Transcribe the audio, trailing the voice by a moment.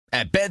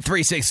At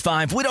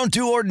Bet365, we don't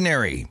do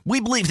ordinary. We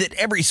believe that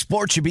every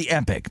sport should be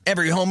epic.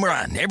 Every home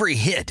run, every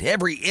hit,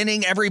 every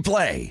inning, every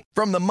play.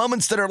 From the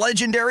moments that are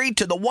legendary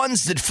to the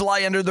ones that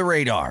fly under the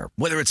radar.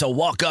 Whether it's a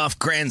walk-off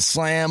grand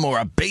slam or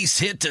a base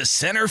hit to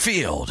center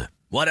field.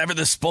 Whatever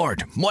the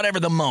sport, whatever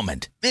the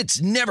moment.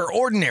 It's never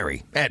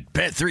ordinary at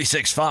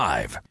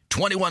Bet365.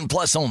 21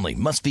 plus only.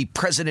 Must be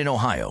present in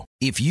Ohio.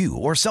 If you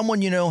or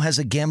someone you know has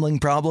a gambling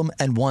problem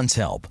and wants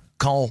help,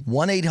 call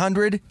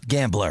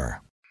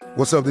 1-800-GAMBLER.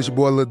 What's up, this your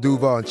boy Lil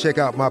Duval, and check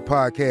out my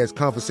podcast,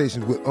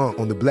 Conversations with Unc,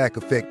 on the Black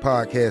Effect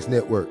Podcast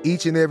Network.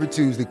 Each and every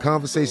Tuesday,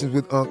 Conversations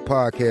with Unc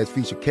podcast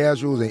feature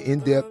casual and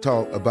in-depth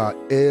talk about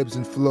ebbs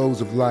and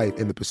flows of life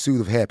and the pursuit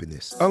of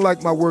happiness.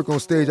 Unlike my work on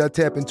stage, I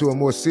tap into a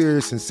more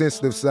serious and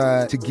sensitive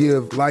side to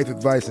give life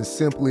advice and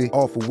simply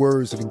offer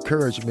words of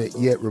encouragement,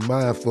 yet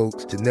remind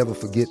folks to never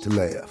forget to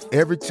laugh.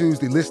 Every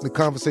Tuesday, listen to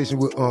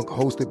Conversations with Unc,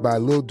 hosted by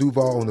Lil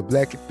Duval on the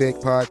Black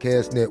Effect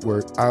Podcast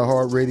Network,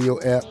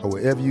 iHeartRadio app, or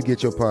wherever you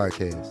get your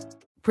podcasts.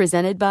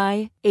 Presented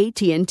by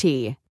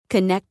AT&T.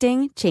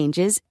 Connecting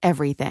changes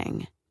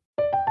everything.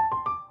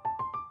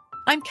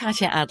 I'm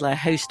Katya Adler,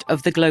 host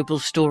of The Global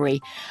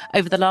Story.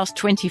 Over the last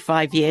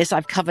 25 years,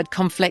 I've covered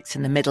conflicts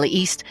in the Middle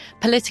East,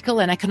 political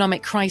and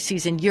economic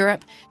crises in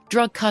Europe,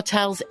 drug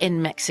cartels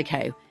in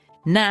Mexico.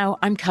 Now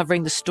I'm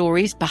covering the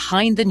stories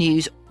behind the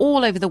news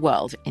all over the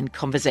world in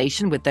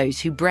conversation with those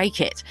who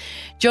break it.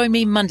 Join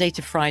me Monday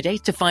to Friday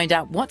to find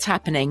out what's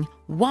happening,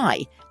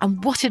 why,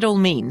 and what it all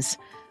means.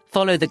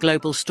 Follow The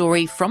Global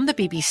Story from the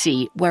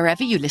BBC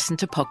wherever you listen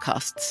to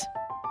podcasts.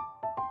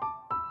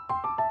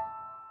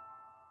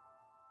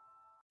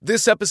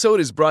 This episode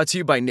is brought to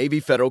you by Navy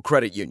Federal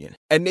Credit Union.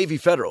 At Navy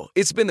Federal,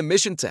 it's been the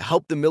mission to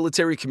help the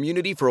military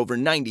community for over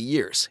 90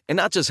 years. And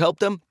not just help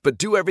them, but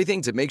do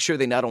everything to make sure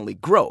they not only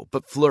grow,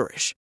 but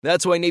flourish.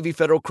 That's why Navy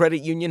Federal Credit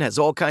Union has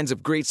all kinds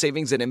of great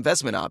savings and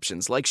investment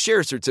options like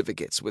share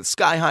certificates with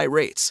sky-high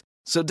rates.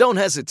 So don't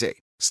hesitate.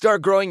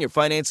 Start growing your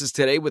finances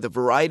today with a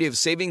variety of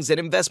savings and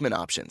investment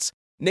options.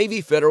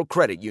 Navy Federal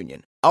Credit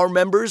Union. Our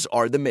members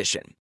are the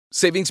mission.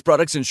 Savings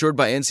products insured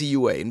by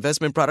NCUA.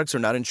 Investment products are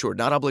not insured,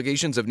 not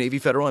obligations of Navy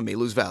Federal and may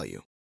lose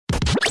value.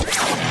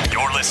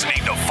 You're listening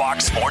to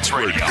Fox Sports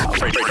Radio.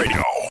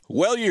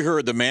 Well, you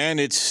heard the man.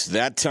 It's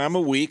that time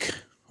of week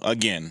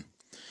again.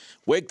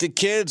 Wake the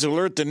kids,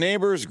 alert the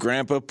neighbors,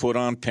 Grandpa put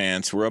on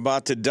pants. We're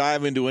about to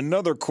dive into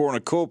another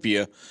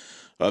cornucopia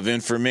of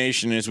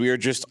information as we are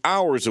just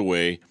hours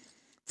away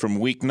from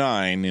Week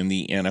 9 in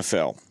the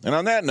NFL. And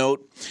on that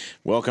note,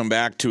 welcome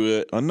back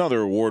to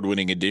another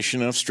award-winning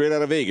edition of Straight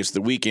Out of Vegas,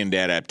 the weekend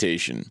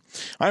adaptation.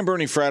 I'm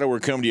Bernie Fratto. We're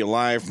coming to you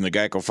live from the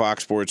Geico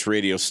Fox Sports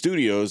Radio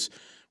studios,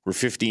 where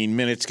 15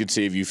 minutes could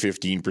save you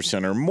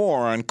 15% or more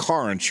on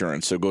car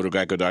insurance. So go to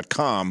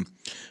geico.com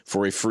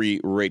for a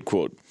free rate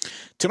quote.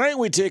 Tonight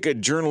we take a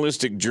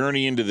journalistic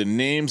journey into the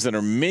names that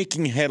are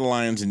making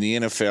headlines in the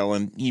NFL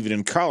and even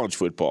in college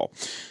football.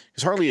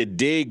 Because hardly a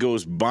day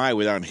goes by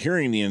without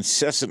hearing the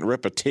incessant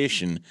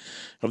repetition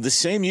of the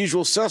same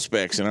usual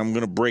suspects, and I'm going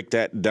to break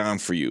that down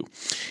for you.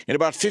 In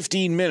about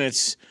 15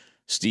 minutes,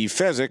 Steve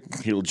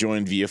Fezzik, he'll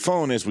join via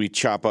phone as we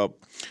chop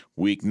up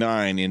Week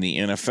 9 in the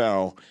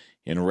NFL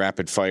in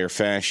rapid-fire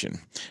fashion.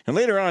 And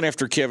later on,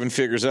 after Kevin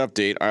Figures'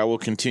 update, I will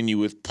continue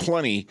with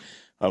plenty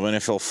of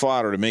NFL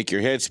fodder to make your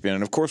head spin.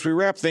 And, of course, we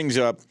wrap things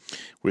up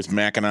with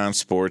Mackinac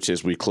Sports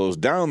as we close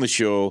down the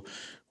show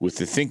with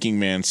the Thinking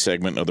Man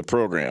segment of the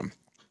program.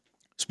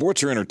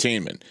 Sports are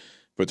entertainment,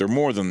 but they're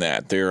more than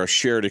that. They're a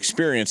shared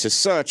experience. As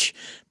such,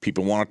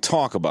 people want to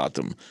talk about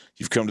them.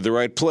 You've come to the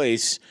right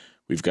place.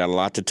 We've got a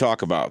lot to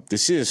talk about.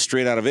 This is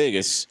Straight Out of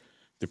Vegas,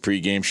 the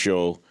pregame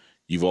show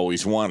you've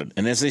always wanted.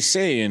 And as they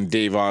say in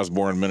Dave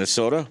Osborne,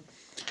 Minnesota,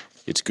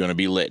 it's going to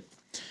be lit.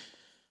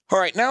 All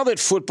right, now that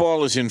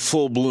football is in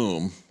full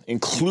bloom,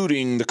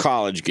 including the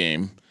college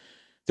game,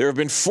 there have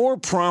been 4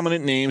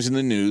 prominent names in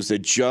the news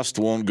that just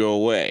won't go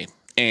away.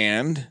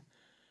 And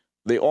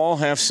they all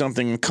have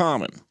something in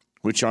common,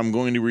 which I'm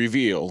going to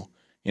reveal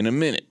in a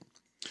minute.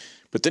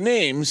 But the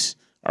names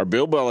are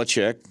Bill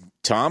Belichick,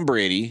 Tom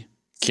Brady,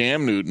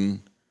 Cam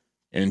Newton,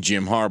 and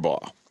Jim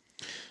Harbaugh.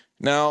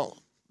 Now,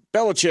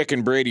 Belichick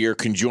and Brady are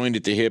conjoined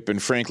at the hip,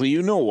 and frankly,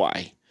 you know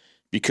why.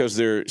 Because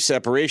their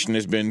separation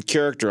has been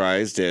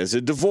characterized as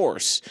a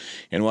divorce.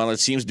 And while it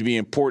seems to be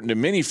important to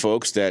many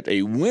folks that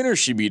a winner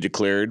should be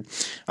declared,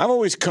 I've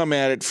always come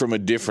at it from a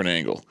different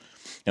angle.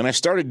 And I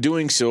started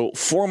doing so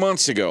 4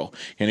 months ago.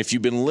 And if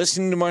you've been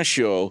listening to my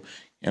show,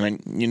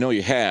 and you know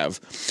you have,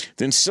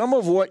 then some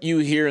of what you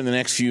hear in the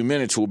next few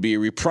minutes will be a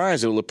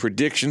reprisal of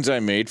predictions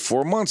I made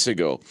 4 months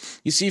ago.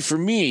 You see, for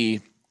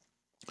me,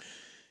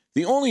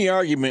 the only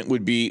argument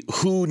would be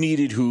who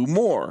needed who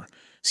more.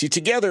 See,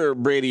 together,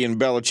 Brady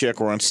and Belichick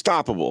were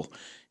unstoppable.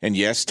 And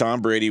yes, Tom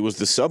Brady was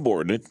the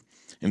subordinate,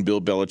 and Bill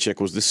Belichick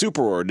was the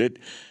superordinate.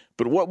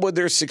 But what would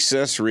their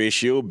success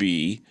ratio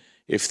be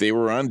if they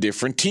were on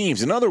different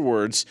teams? In other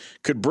words,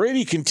 could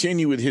Brady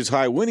continue with his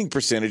high winning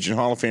percentage and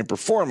Hall of Fame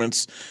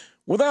performance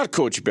without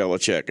Coach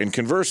Belichick? And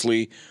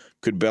conversely,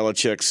 could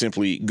Belichick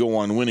simply go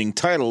on winning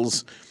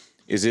titles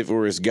as if it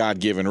were his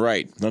God-given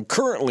right. Now,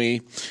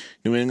 currently,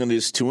 New England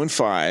is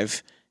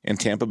 2-5, and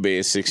Tampa Bay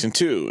is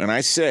 6-2. And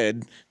I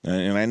said,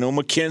 and I know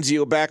Mackenzie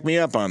will back me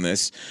up on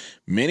this,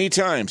 many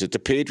times that the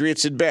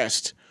Patriots at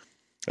best,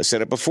 I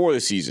said it before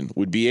the season,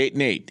 would be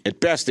 8-8. At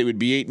best, they would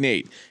be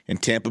 8-8,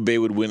 and Tampa Bay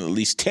would win at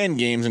least 10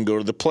 games and go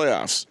to the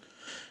playoffs.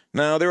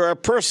 Now, there are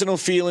personal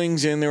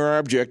feelings and there are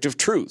objective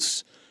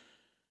truths.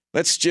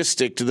 Let's just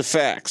stick to the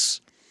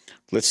facts.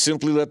 Let's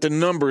simply let the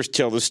numbers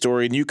tell the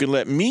story, and you can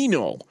let me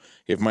know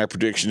if my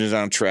prediction is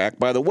on track.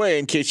 By the way,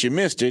 in case you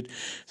missed it,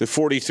 the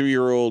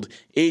 43-year-old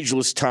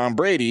ageless Tom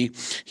Brady,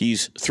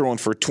 he's thrown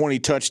for 20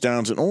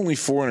 touchdowns and only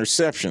 4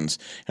 interceptions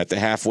at the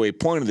halfway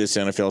point of this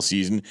NFL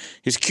season.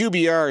 His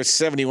QBR is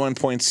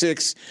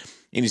 71.6,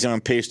 and he's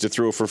on pace to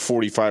throw for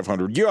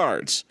 4,500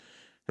 yards.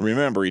 And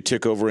remember, he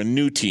took over a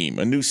new team,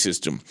 a new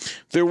system.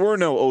 There were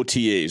no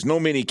OTAs, no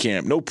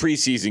minicamp, no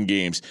preseason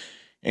games,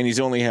 and he's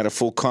only had a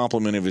full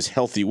complement of his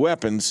healthy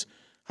weapons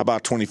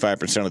about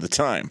 25% of the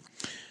time.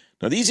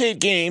 Now, these 8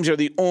 games are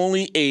the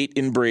only 8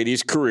 in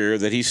Brady's career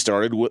that he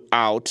started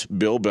without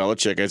Bill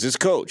Belichick as his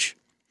coach.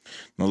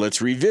 Now,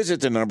 let's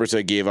revisit the numbers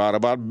I gave out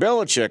about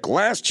Belichick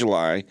last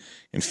July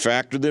and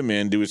factor them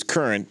into his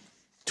current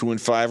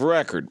 2-5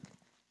 record.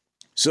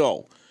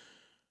 So,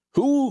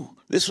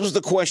 this was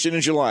the question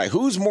in July.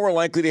 Who's more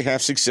likely to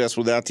have success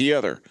without the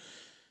other?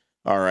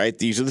 All right,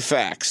 these are the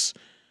facts.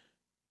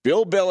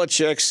 Bill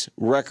Belichick's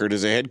record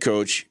as a head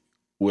coach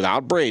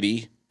without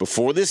Brady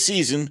before this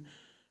season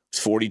was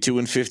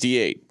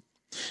 42-58.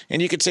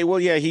 And you could say, well,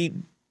 yeah, he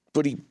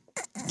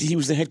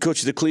was the head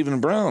coach of the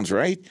Cleveland Browns,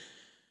 right?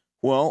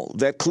 Well,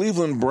 that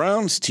Cleveland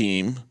Browns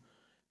team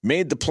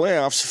made the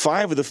playoffs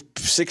 5 of the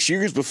 6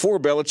 years before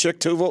Belichick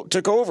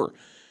took over.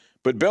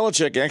 But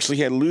Belichick actually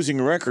had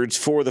losing records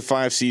for the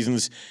 5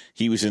 seasons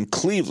he was in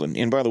Cleveland.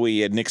 And by the way, he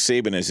had Nick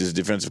Saban as his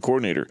defensive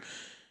coordinator.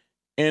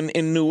 And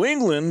in New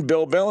England,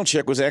 Bill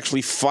Belichick was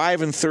actually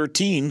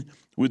 5-13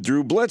 with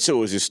Drew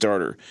Bledsoe as his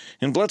starter.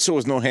 And Bledsoe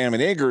was no ham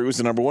and egger. He was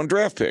the number 1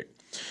 draft pick.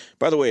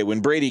 By the way,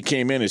 when Brady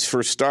came in his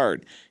first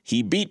start,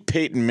 he beat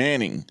Peyton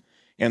Manning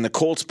and the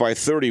Colts by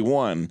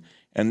 31,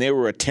 and they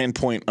were a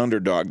 10-point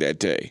underdog that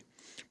day.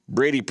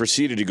 Brady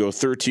proceeded to go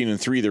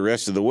 13-3 the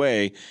rest of the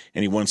way,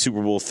 and he won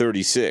Super Bowl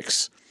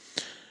 36.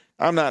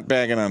 I'm not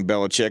bagging on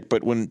Belichick,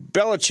 but when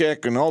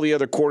Belichick and all the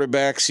other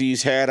quarterbacks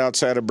he's had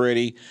outside of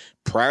Brady,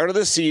 prior to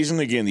the season,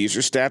 again, these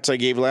are stats I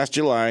gave last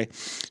July,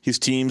 his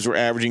teams were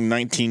averaging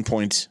 19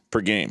 points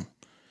per game.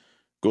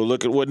 Go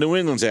look at what New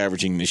England's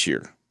averaging this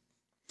year.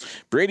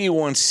 Brady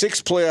won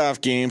 6 playoff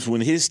games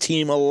when his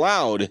team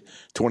allowed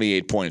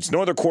 28 points.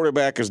 No other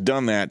quarterback has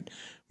done that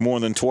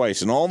more than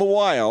twice. And all the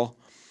while,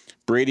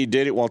 Brady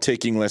did it while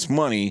taking less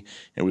money.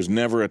 It was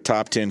never a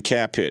top 10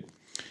 cap hit.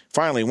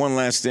 Finally, one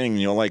last thing,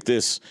 you'll like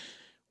this.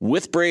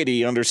 With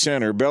Brady under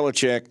center,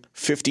 Belichick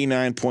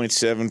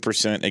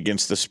 59.7%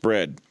 against the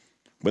spread.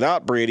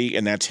 Without Brady,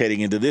 and that's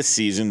heading into this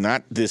season,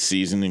 not this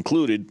season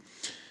included,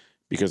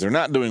 because they're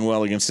not doing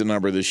well against the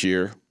number this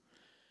year.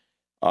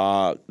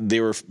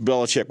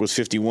 Belichick was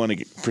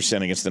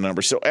 51% against the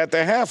number. So at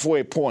the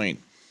halfway point,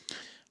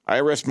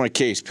 I rest my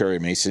case, Perry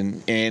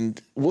Mason, and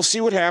we'll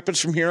see what happens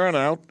from here on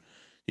out.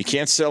 You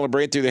can't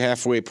celebrate through the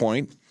halfway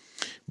point.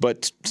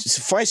 But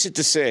suffice it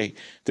to say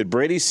that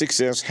Brady's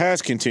success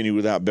has continued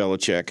without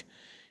Belichick,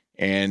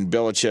 and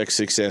Belichick's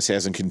success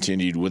hasn't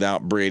continued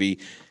without Brady.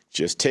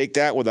 Just take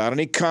that without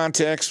any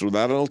context,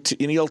 without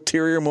any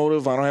ulterior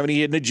motive. I don't have any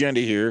hidden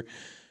agenda here.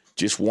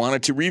 Just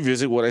wanted to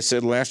revisit what I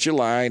said last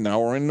July.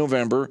 Now we're in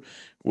November.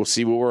 We'll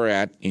see where we're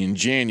at in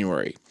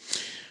January.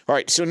 All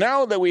right, so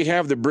now that we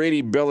have the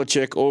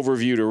Brady-Belichick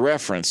overview to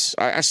reference,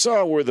 I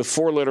saw where the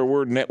Four-Letter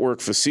Word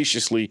Network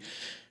facetiously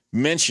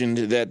mentioned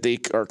that they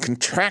are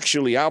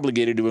contractually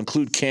obligated to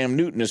include Cam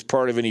Newton as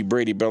part of any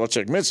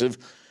Brady-Belichick missive,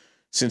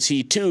 since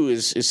he, too,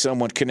 is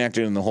somewhat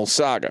connected in the whole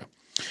saga.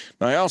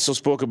 Now, I also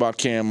spoke about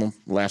Cam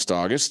last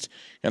August,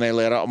 and I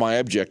laid out my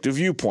objective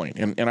viewpoint,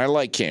 and I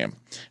like Cam.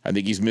 I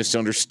think he's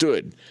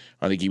misunderstood.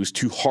 I think he was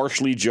too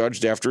harshly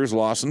judged after his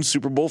loss in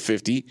Super Bowl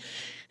 50,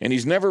 and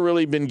he's never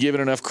really been given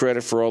enough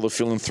credit for all the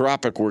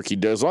philanthropic work he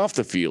does off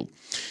the field.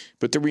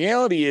 But the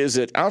reality is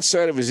that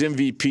outside of his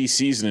MVP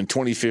season in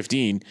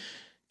 2015,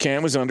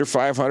 Cam was under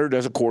 500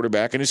 as a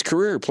quarterback in his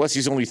career. Plus,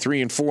 he's only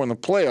 3-4 in the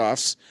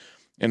playoffs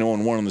and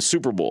 0-1 in the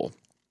Super Bowl.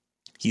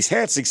 He's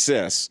had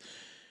success,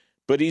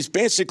 but he's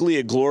basically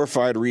a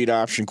glorified read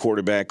option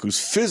quarterback whose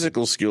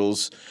physical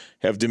skills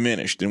have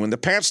diminished. And when the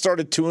Pats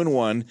started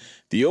 2-1,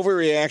 the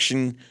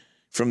overreaction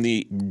from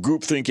the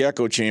groupthink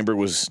echo chamber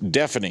was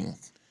deafening.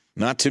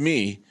 Not to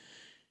me.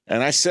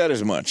 And I said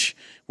as much.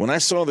 When I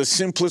saw the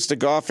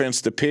simplistic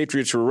offense the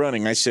Patriots were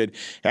running, I said,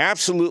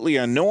 absolutely,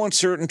 on no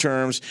uncertain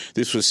terms,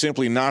 this was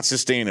simply not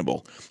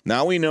sustainable.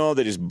 Now we know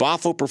that his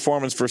Boffo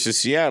performance versus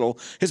Seattle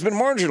has been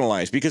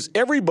marginalized because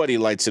everybody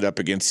lights it up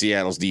against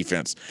Seattle's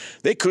defense.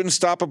 They couldn't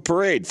stop a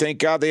parade. Thank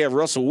God they have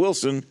Russell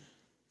Wilson,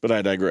 but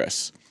I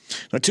digress.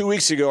 Now, 2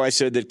 weeks ago, I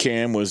said that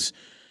Cam was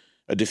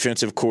a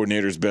defensive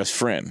coordinator's best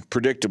friend.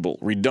 Predictable,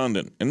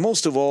 redundant, and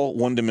most of all,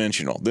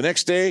 one-dimensional. The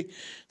next day,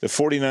 the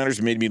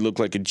 49ers made me look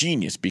like a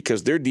genius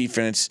because their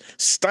defense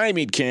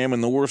stymied Cam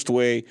in the worst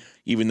way,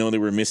 even though they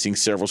were missing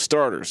several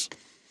starters.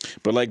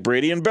 But like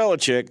Brady and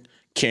Belichick,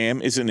 Cam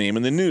is a name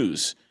in the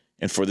news,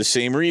 and for the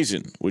same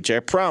reason, which I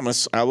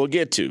promise I will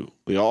get to.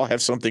 We all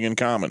have something in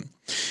common.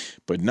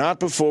 But not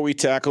before we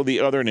tackle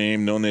the other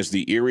name known as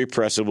the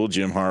irrepressible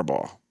Jim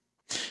Harbaugh.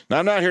 Now,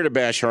 I'm not here to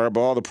bash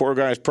Harbaugh. The poor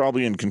guy is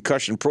probably in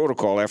concussion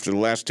protocol after the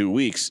last 2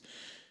 weeks.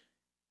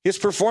 His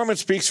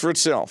performance speaks for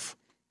itself.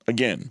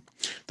 Again,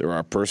 there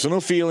are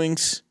personal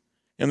feelings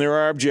and there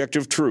are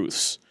objective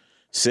truths.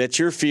 Set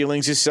your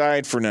feelings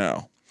aside for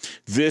now.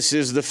 This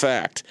is the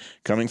fact.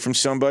 Coming from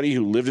somebody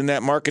who lived in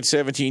that market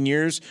 17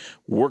 years,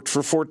 worked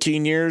for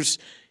 14 years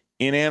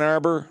in Ann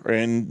Arbor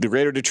and the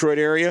greater Detroit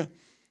area,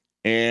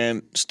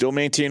 and still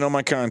maintain all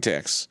my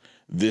contacts.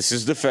 This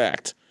is the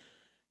fact.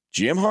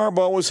 Jim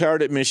Harbaugh was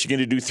hired at Michigan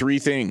to do 3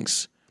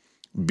 things: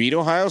 beat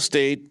Ohio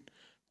State,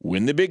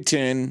 win the Big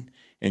Ten,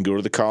 and go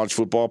to the college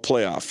football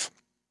playoff.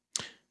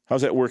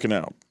 How's that working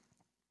out?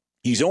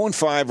 He's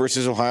 0-5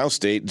 versus Ohio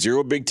State,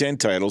 0 Big Ten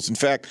titles. In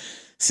fact,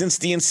 since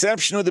the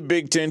inception of the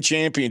Big Ten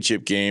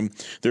championship game,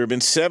 there have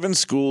been 7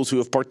 schools who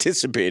have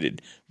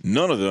participated.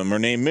 None of them are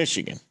named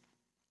Michigan.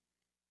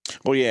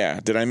 Oh,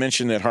 yeah. Did I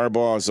mention that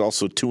Harbaugh is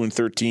also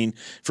 2-13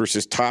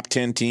 versus top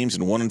 10 teams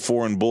and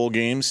 1-4 in bowl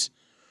games?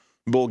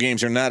 Bowl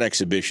games are not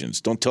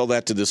exhibitions. Don't tell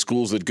that to the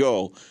schools that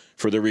go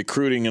for the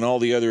recruiting and all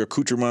the other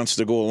accoutrements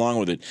that go along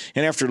with it.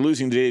 And after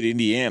losing today to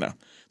Indiana,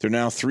 they're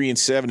now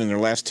 3-7 in their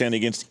last 10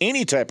 against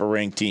any type of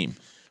ranked team,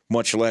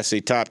 much less a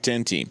top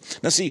 10 team.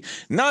 Now, see,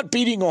 not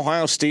beating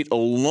Ohio State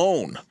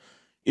alone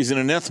is an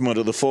anathema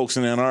to the folks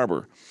in Ann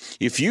Arbor.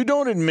 If you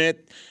don't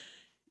admit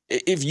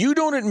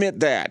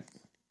that,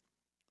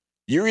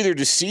 you're either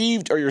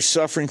deceived or you're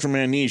suffering from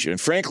amnesia.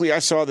 And frankly, I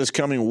saw this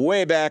coming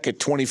way back at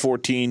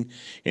 2014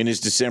 in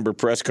his December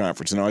press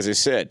conference. Now, as I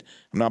said,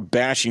 I'm not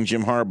bashing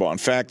Jim Harbaugh. In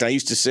fact, I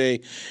used to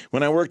say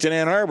when I worked in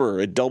Ann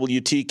Arbor at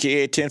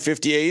WTKA at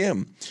 1050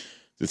 a.m.,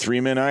 the 3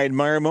 men I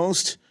admire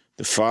most,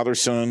 the Father,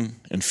 Son,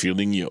 and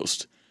Fielding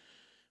Yost.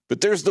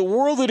 But there's the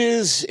world that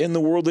is and the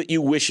world that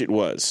you wish it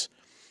was.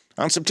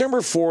 On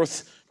September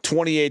 4th,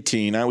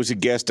 2018, I was a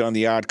guest on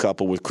The Odd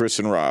Couple with Chris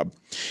and Rob,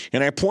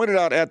 and I pointed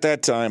out at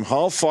that time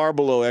how far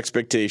below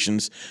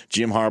expectations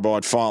Jim Harbaugh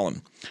had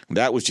fallen.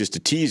 That was just a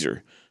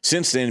teaser.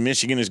 Since then,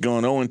 Michigan has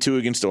gone 0-2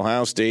 against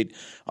Ohio State,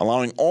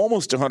 allowing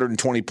almost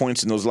 120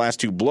 points in those last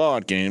 2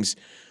 blowout games.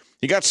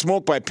 He got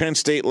smoked by Penn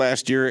State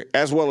last year,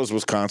 as well as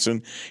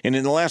Wisconsin, and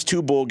in the last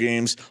 2 bowl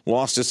games,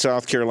 lost to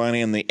South Carolina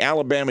and the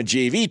Alabama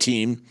JV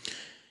team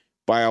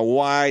by a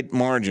wide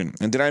margin.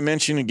 And did I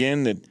mention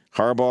again that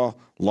Harbaugh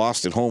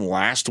lost at home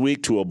last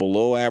week to a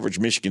below-average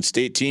Michigan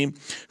State team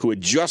who had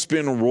just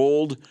been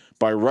rolled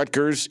by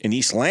Rutgers and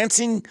East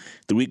Lansing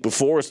the week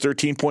before as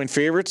 13-point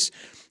favorites?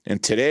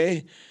 And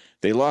today,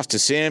 they lost to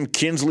Sam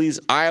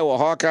Kinsley's Iowa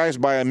Hawkeyes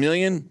by 1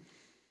 million,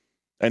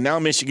 and now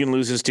Michigan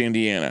loses to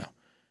Indiana.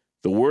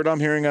 The word I'm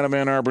hearing out of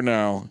Ann Arbor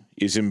now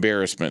is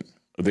embarrassment.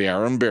 They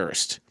are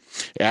embarrassed.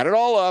 Add it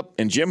all up,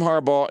 and Jim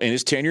Harbaugh in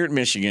his tenure at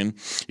Michigan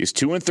is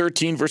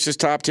 2-13 versus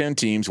top 10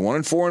 teams,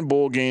 1-4 in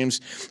bowl games,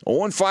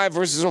 0-5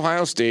 versus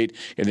Ohio State,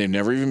 and they've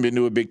never even been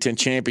to a Big Ten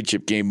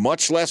championship game,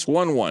 much less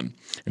won one.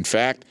 In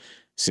fact,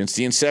 since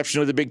the inception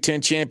of the Big Ten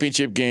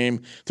championship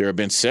game, there have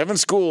been 7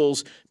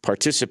 schools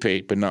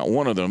participate, but not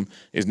one of them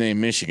is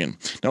named Michigan.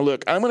 Now,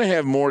 look, I'm going to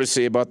have more to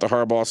say about the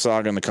Harbaugh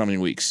saga in the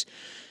coming weeks,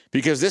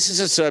 because this is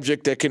a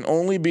subject that can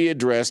only be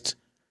addressed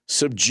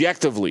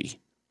subjectively,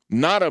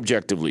 not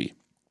objectively.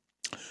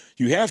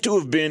 You have to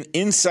have been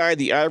inside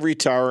the ivory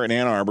tower in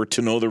Ann Arbor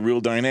to know the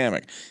real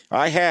dynamic.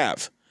 I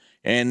have.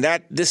 And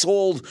this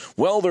old,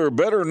 well, they're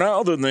better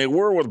now than they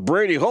were with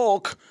Brady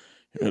Hulk.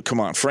 Come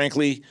on,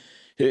 frankly.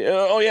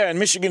 Oh, yeah, and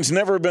Michigan's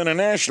never been a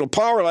national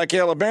power like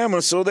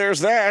Alabama, so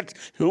there's that.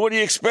 What do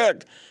you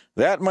expect?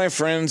 That, my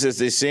friends, as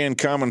they say in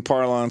common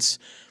parlance,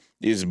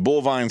 is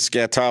bovine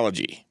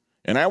scatology.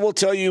 And I will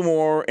tell you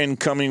more in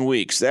coming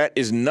weeks. That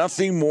is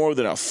nothing more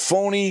than a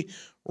phony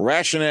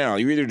rationale.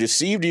 You're either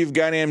deceived or you've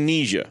got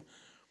amnesia.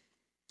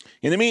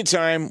 In the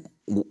meantime,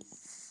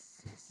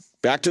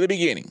 back to the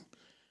beginning.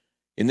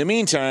 In the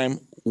meantime,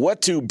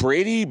 what do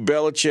Brady,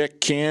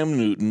 Belichick, Cam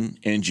Newton,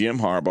 and Jim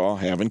Harbaugh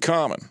have in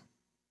common?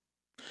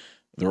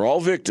 They're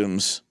all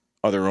victims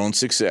of their own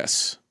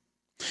success.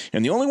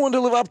 And the only one to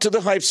live up to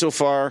the hype so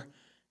far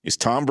is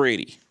Tom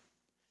Brady,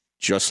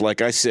 just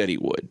like I said he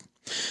would.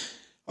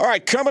 All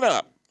right, coming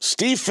up,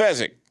 Steve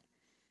Fezzik,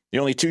 the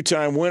only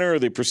 2-time winner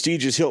of the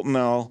prestigious Hilton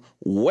Now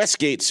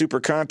Westgate Super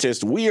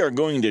Contest. We are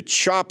going to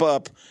chop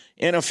up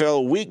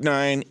NFL Week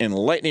 9 in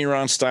lightning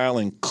round style,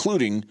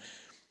 including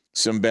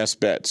some best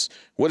bets.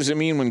 What does it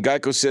mean when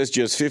Geico says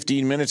just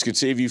 15 minutes could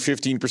save you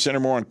 15% or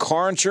more on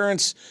car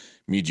insurance?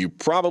 It means you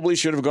probably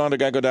should have gone to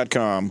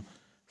geico.com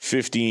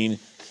 15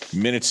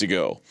 minutes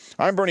ago.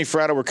 I'm Bernie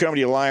Fratto. We're coming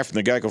to you live from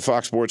the Geico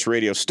Fox Sports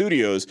Radio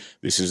studios.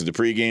 This is the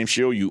pregame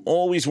show you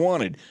always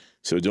wanted,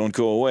 so don't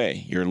go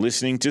away. You're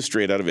listening to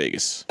Straight Outta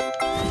Vegas.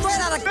 Straight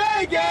Outta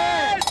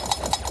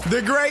Vegas!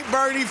 The great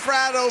Bernie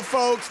Fratto,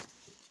 folks.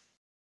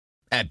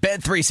 At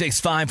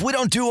Bet365, we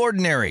don't do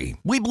ordinary.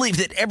 We believe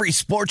that every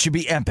sport should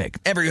be epic.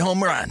 Every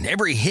home run,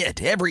 every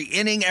hit, every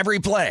inning, every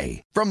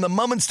play. From the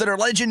moments that are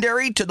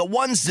legendary to the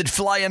ones that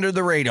fly under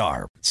the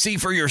radar. See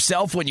for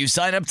yourself when you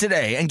sign up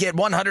today and get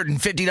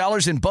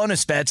 $150 in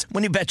bonus bets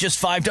when you bet just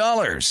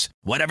 $5.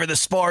 Whatever the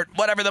sport,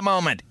 whatever the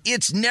moment,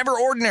 it's never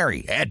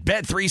ordinary at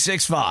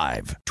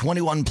Bet365.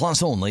 21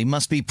 plus only.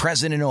 Must be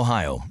present in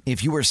Ohio.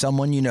 If you or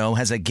someone you know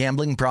has a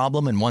gambling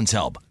problem and wants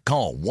help,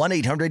 call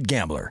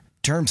 1-800-GAMBLER.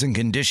 Terms and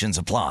conditions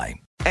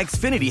apply.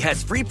 Xfinity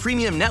has free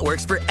premium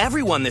networks for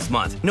everyone this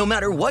month, no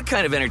matter what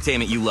kind of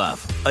entertainment you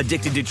love.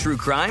 Addicted to true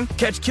crime?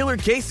 Catch killer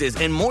cases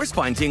and more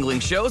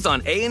spine-tingling shows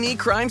on A&E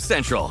Crime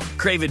Central.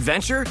 Crave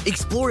adventure?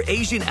 Explore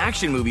Asian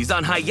action movies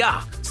on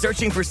Hi-YAH.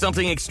 Searching for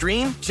something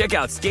extreme? Check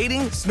out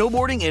skating,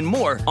 snowboarding, and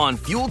more on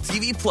Fuel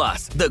TV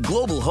Plus, the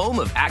global home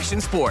of action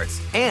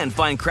sports. And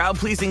find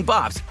crowd-pleasing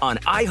bops on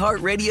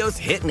iHeartRadio's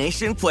Hit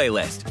Nation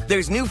playlist.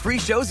 There's new free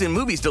shows and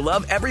movies to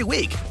love every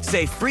week.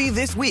 Say free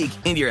this week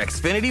in your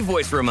Xfinity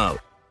voice remote.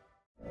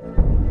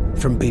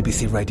 From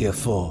BBC Radio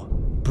 4,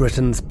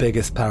 Britain's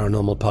biggest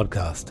paranormal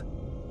podcast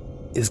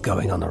is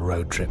going on a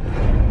road trip.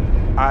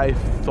 I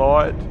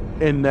thought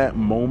in that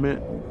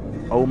moment,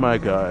 oh my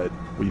God,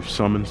 we've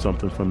summoned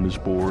something from this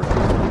board.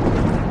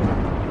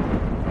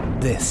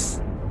 This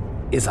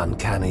is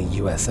Uncanny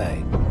USA.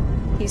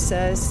 He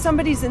says,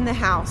 somebody's in the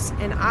house,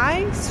 and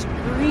I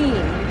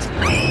screamed.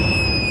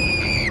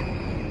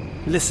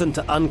 Listen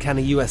to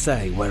Uncanny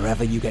USA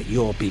wherever you get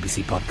your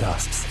BBC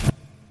podcasts,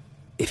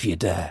 if you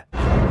dare.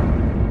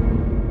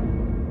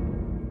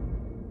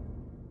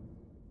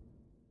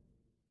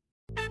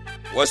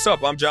 What's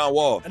up? I'm John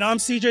Wall. And I'm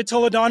CJ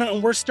Toledano,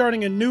 and we're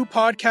starting a new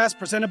podcast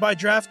presented by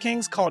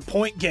DraftKings called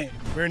Point Game.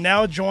 We're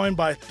now joined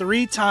by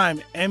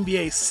three-time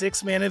NBA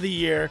Sixth Man of the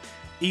Year,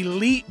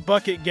 elite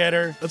bucket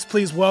getter. Let's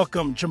please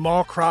welcome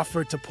Jamal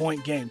Crawford to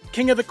Point Game.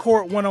 King of the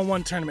Court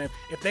one-on-one tournament.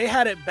 If they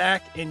had it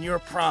back in your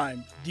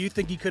prime, do you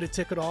think you could have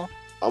took it all?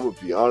 I'm going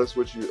to be honest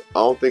with you. I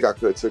don't think I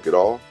could have took it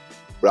all,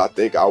 but I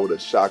think I would have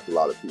shocked a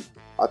lot of people.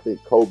 I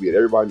think Kobe and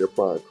everybody in their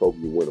prime, Kobe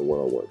would win a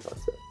one-on-one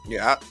contest.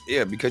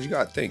 Yeah, because you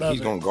got to think, he's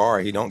going to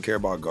guard. He don't care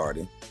about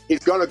guarding. He's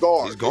going to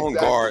guard. He's going to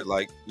guard.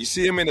 Like, you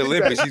see him in the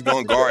Olympics, he's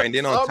going to guard. And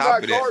then on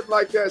top of that. I'm not guarding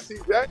like that,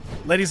 CJ.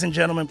 Ladies and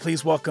gentlemen,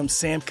 please welcome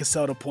Sam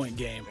Cassell to Point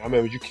Game. I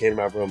remember you came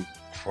out from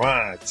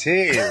prime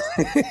 10.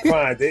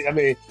 Prime. I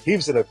mean, he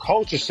was in a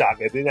culture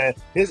shock. And then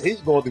he's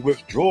going through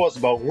withdrawals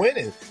about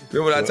winning.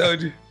 Remember what I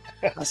told you?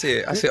 I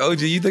said,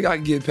 OG, you think I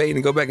can get paid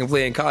and go back and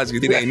play in college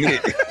because it ain't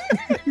it?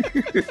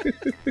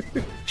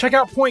 Check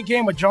out Point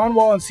Game with John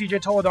Wall and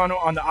CJ Toledano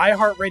on the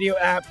iHeartRadio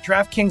app,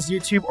 DraftKings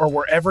YouTube, or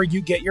wherever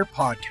you get your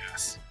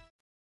podcasts.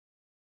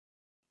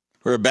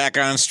 We're back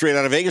on Straight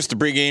Out of Vegas, the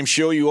pregame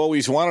show you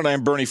always wanted.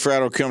 I'm Bernie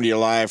Fratto, coming to you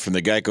live from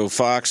the Geico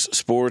Fox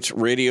Sports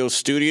Radio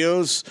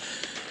studios.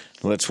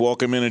 Let's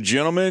welcome in a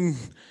gentleman.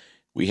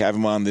 We have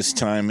him on this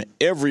time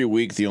every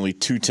week, the only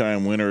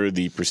two-time winner of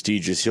the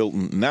prestigious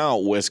Hilton, now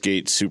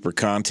Westgate Super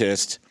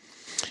Contest.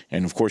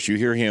 And, of course, you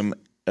hear him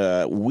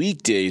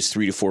weekdays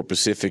 3 to 4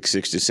 Pacific,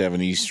 6 to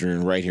 7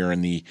 Eastern, right here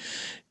in the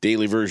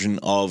daily version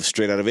of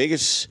Straight Out of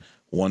Vegas.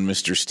 One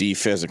Mr. Steve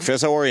Fezzik.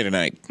 Fez, how are you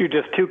tonight? You're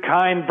just too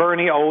kind,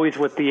 Bernie, always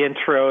with the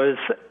intros.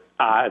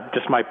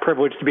 Just my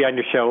privilege to be on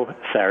your show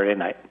Saturday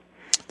night.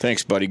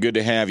 Thanks, buddy. Good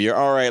to have you.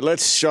 All right,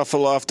 let's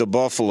shuffle off to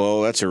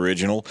Buffalo. That's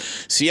original.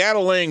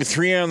 Seattle laying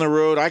 3 on the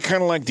road. I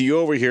kind of like the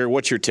over here.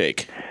 What's your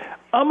take?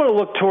 I'm going to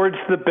look towards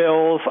the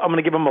Bills. I'm going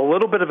to give them a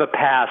little bit of a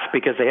pass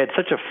because they had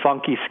such a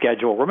funky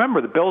schedule.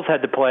 Remember, the Bills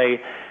had to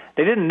play.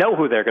 They didn't know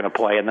who they were going to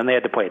play, and then they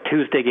had to play a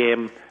Tuesday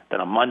game,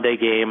 then a Monday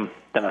game,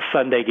 then a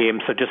Sunday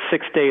game, so just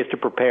 6 days to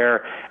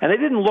prepare. And they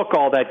didn't look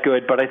all that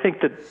good, but I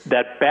think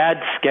that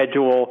bad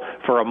schedule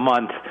for a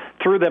month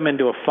threw them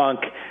into a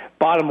funk.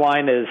 Bottom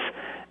line is,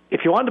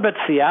 if you wanted to bet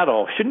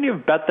Seattle, shouldn't you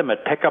have bet them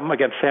at Pick'em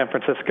against San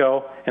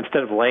Francisco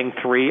instead of laying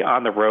 3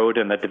 on the road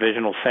in the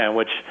divisional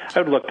sandwich? I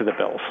would look to the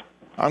Bills.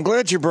 I'm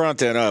glad you brought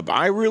that up.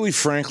 I really,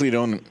 frankly,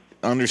 don't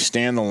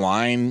understand the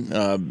line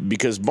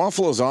because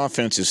Buffalo's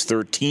offense is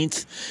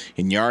 13th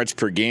in yards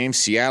per game.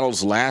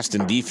 Seattle's last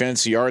in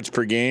defense yards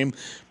per game.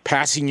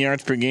 Passing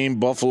yards per game,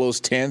 Buffalo's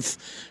 10th.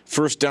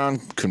 First down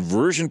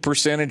conversion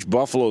percentage,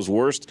 Buffalo's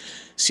worst.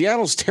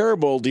 Seattle's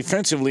terrible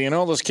defensively in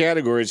all those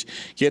categories,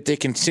 yet they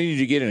continue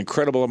to get an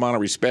incredible amount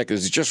of respect.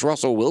 Is it just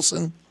Russell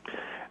Wilson?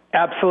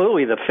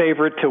 Absolutely, the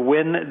favorite to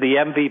win the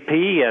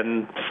MVP,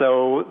 and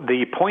so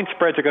the point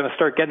spreads are going to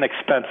start getting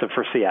expensive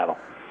for Seattle.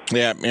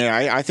 Yeah,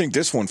 I think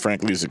this one,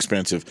 frankly, is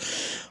expensive.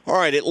 All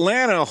right,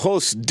 Atlanta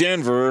hosts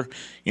Denver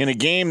in a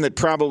game that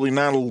probably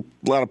not a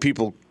lot of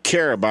people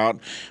care about,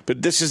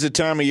 but this is the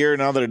time of year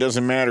now that it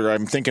doesn't matter.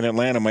 I'm thinking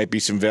Atlanta might be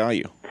some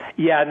value.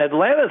 Yeah, and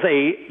Atlanta's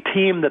a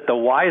team that the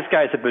wise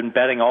guys have been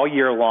betting all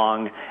year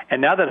long, and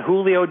now that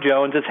Julio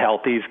Jones is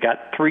healthy, he's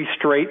got 3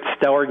 straight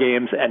stellar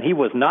games, and he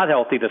was not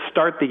healthy to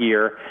start the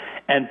year.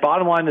 And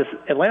bottom line is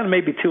Atlanta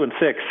may be 2-6,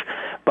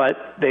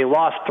 but they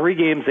lost 3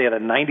 games. They had a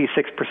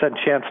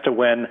 96% chance to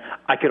win.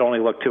 I could only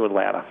look to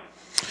Atlanta.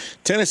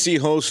 Tennessee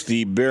hosts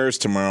the Bears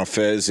tomorrow,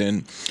 Fez.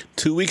 And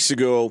 2 weeks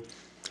ago,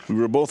 we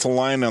were both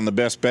aligned on the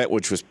best bet,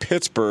 which was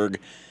Pittsburgh.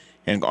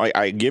 And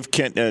I give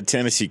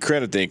Tennessee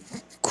credit. They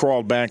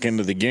crawled back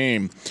into the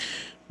game.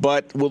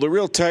 But will the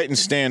real Titans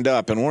stand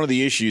up? And one of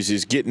the issues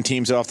is getting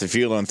teams off the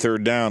field on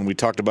third down. We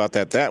talked about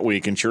that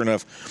week, and sure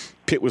enough,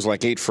 Pitt was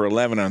like 8 for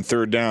 11 on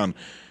third down.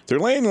 They're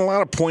laying a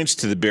lot of points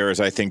to the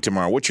Bears, I think,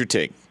 tomorrow. What's your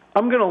take?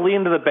 I'm going to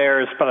lean to the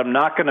Bears, but I'm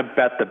not going to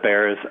bet the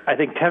Bears. I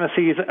think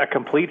Tennessee's a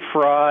complete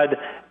fraud.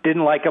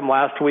 Didn't like them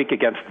last week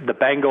against the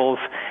Bengals,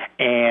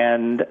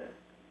 and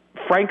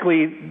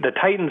frankly, the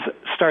Titans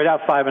started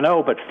out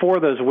 5-0, but 4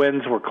 of those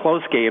wins were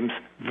close games,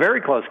 very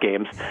close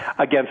games,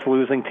 against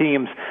losing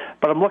teams.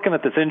 But I'm looking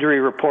at this injury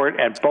report,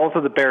 and both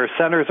of the Bears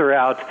centers are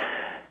out.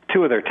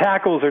 2 of their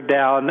tackles are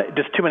down.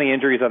 Just too many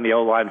injuries on the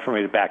O-line for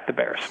me to back the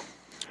Bears.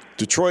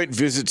 Detroit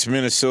visits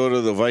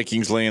Minnesota. The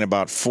Vikings laying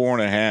about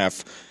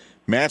 4.5.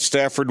 Matt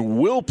Stafford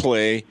will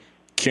play.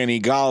 Kenny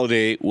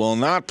Golladay will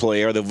not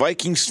play. Are the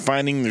Vikings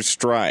finding their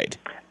stride?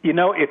 You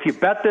know, if you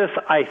bet this,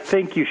 I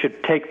think you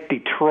should take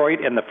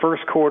Detroit in the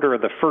first quarter or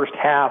the first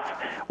half,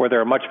 where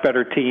they're a much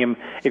better team.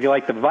 If you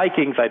like the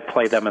Vikings, I'd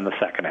play them in the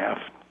second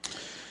half.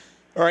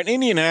 All right,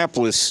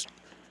 Indianapolis.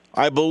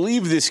 I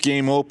believe this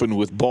game opened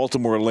with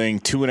Baltimore laying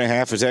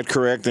 2.5. Is that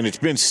correct? And it's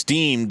been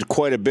steamed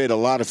quite a bit. A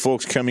lot of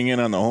folks coming in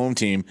on the home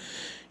team.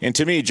 And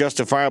to me,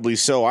 justifiably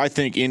so. I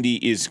think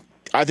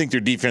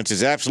their defense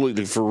is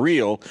absolutely for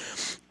real.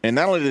 And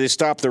not only do they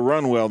stop the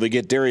run well, they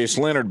get Darius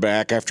Leonard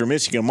back. After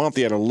missing a month,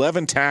 he had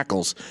 11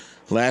 tackles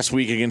last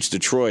week against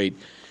Detroit.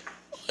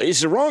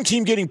 Is the wrong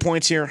team getting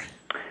points here?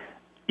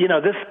 You know,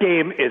 this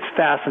game is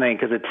fascinating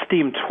because it's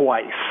steamed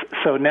twice.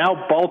 So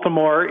now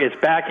Baltimore is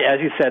back,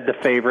 as you said, the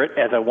favorite,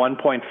 as a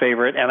 1-point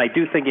favorite, and I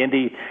do think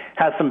Indy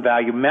has some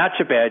value.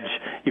 Matchup edge,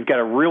 you've got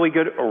a really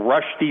good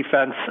rush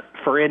defense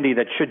for Indy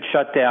that should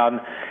shut down,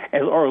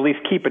 or at least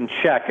keep in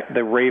check,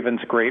 the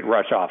Ravens' great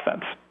rush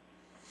offense.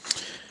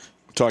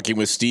 Talking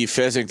with Steve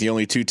Fezzik, the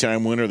only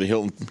 2-time winner of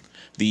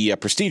the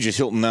prestigious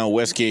Hilton Now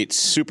Westgate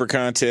Super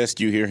Contest.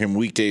 You hear him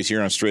weekdays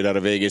here on Straight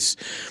Outta Vegas.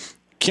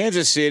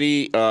 Kansas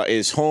City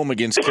is home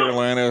against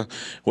Carolina.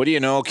 What do you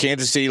know?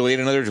 Kansas City laid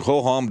another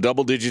ho-hum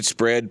double-digit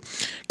spread.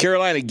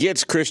 Carolina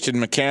gets Christian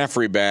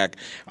McCaffrey back.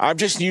 I'm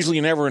just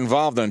usually never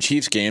involved on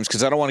Chiefs games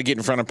because I don't want to get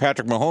in front of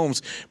Patrick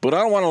Mahomes, but I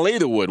don't want to lay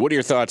the wood. What are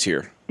your thoughts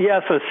here?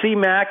 Yeah, so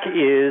C-Mac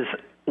is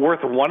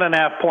worth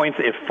 1.5 points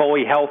if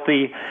fully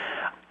healthy.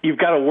 You've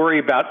got to worry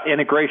about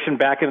integration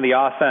back into the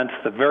offense.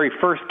 The very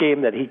first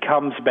game that he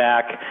comes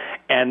back,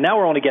 and now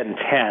we're only getting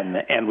 10,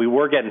 and we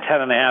were getting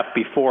 10.5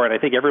 before, and I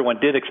think everyone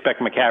did expect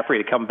McCaffrey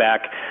to come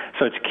back.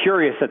 So it's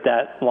curious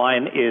that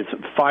line is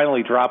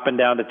finally dropping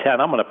down to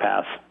 10. I'm going to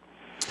pass.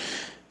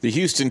 The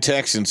Houston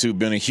Texans, who've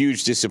been a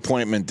huge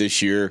disappointment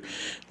this year,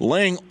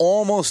 laying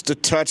almost a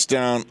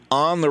touchdown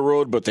on the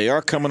road, but they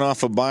are coming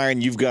off a bye,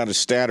 and you've got a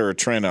stat or a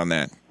trend on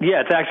that. Yeah,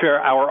 it's actually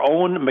our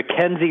own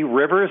Mackenzie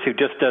Rivers, who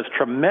just does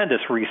tremendous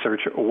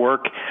research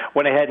work,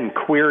 went ahead and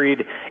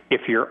queried,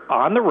 if you're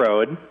on the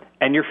road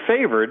and you're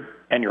favored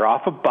and you're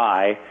off a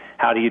bye,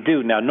 how do you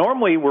do? Now,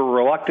 normally we're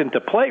reluctant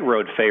to play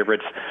road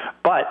favorites,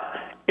 but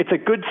it's a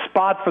good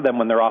spot for them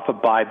when they're off a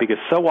bye because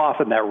so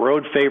often that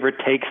road favorite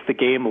takes the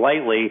game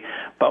lightly.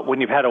 But when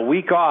you've had a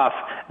week off,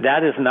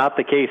 that is not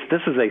the case.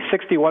 This is a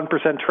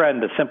 61%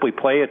 trend to simply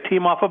play a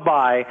team off a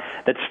bye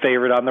that's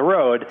favored on the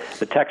road.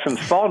 The Texans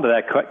fall into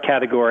that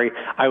category.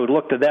 I would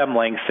look to them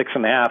laying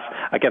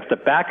 6.5 against a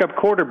backup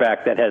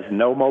quarterback that has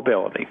no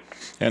mobility.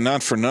 And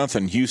not for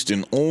nothing,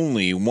 Houston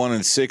only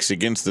 1-6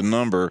 against the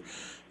number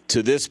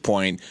to this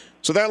point.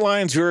 So that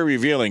line's very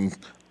revealing.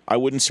 I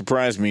wouldn't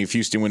surprise me if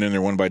Houston went in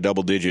there won by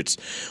double digits.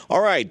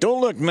 All right,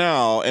 don't look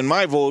now. And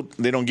my vote,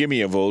 they don't give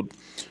me a vote.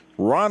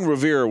 Ron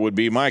Rivera would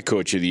be my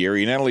coach of the year.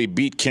 He not only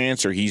beat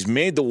cancer, he's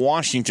made the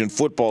Washington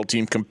football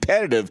team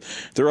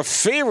competitive. They're a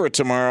favorite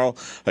tomorrow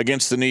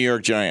against the New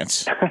York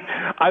Giants.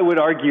 I would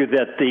argue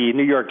that the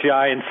New York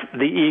Giants,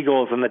 the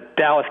Eagles, and the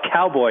Dallas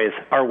Cowboys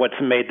are what's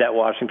made that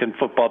Washington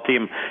football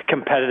team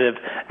competitive.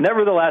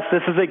 Nevertheless,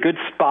 this is a good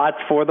spot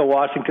for the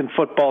Washington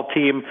football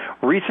team.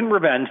 Recent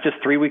revenge,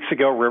 just 3 weeks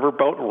ago,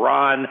 Riverboat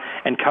Ron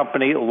and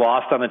company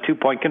lost on a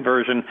 2-point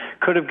conversion.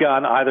 Could have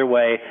gone either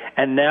way.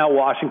 And now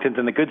Washington's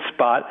in a good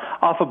spot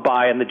off a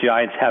bye, and the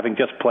Giants having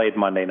just played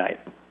Monday night.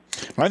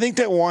 I think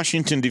that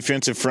Washington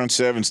defensive front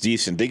seven's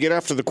decent. They get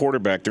after the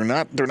quarterback. They're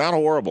not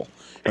horrible,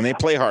 and they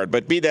play hard.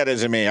 But be that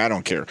as it may, I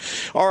don't care.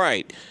 All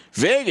right,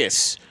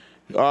 Vegas.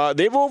 They've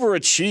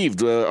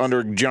overachieved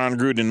under John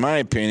Gruden, in my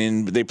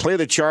opinion. They play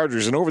the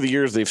Chargers, and over the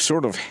years they've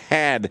sort of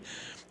had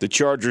the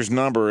Chargers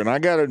number. And I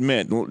got to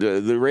admit,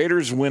 the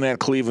Raiders' win at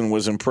Cleveland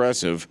was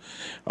impressive.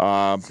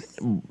 I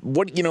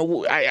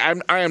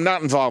am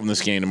not involved in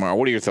this game tomorrow.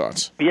 What are your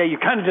thoughts? Yeah, you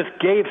kind of just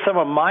gave some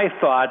of my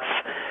thoughts.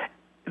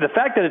 The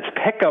fact that it's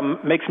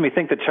pick'em makes me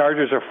think the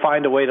Chargers will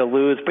find a way to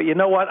lose. But you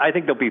know what? I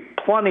think there'll be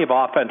plenty of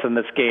offense in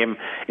this game.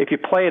 If you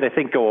play it, I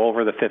think go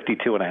over the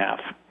 52.5.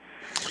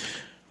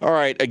 All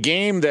right, a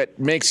game that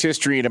makes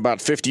history in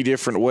about 50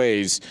 different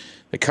ways.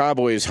 The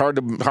Cowboys, hard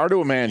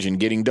to imagine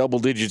getting double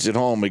digits at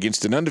home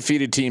against an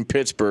undefeated team,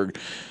 Pittsburgh.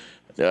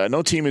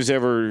 No team has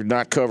ever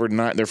not covered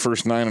their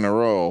first 9 in a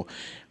row.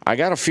 I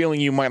got a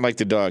feeling you might like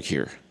the dog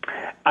here.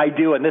 I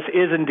do, and this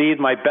is indeed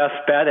my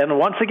best bet. And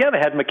once again, I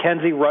had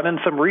Mackenzie running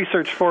some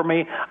research for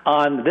me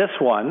on this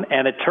one,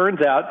 and it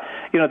turns out,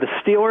 the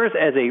Steelers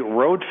as a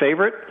road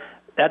favorite,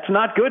 that's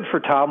not good for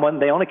Tomlin.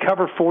 They only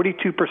cover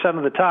 42%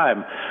 of the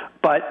time.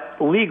 But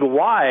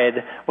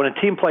league-wide, when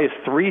a team plays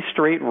 3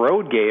 straight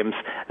road games,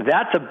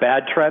 that's a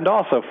bad trend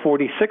also,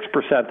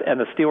 46%, and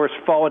the Steelers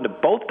fall into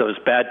both those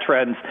bad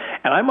trends.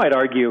 And I might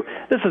argue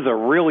this is a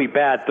really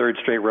bad third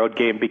straight road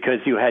game because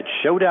you had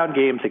showdown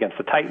games against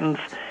the Titans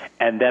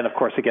and then, of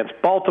course, against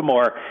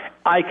Baltimore.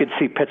 I could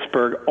see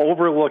Pittsburgh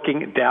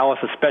overlooking Dallas,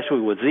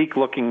 especially with Zeke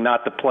looking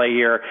not to play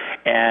here,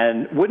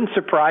 and wouldn't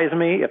surprise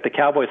me if the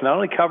Cowboys not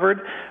only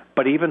covered,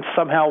 but even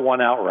somehow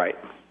won outright.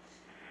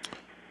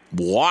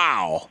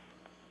 Wow.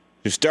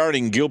 You're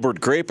starting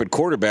Gilbert Grape at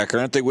quarterback,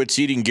 aren't they? What's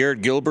eating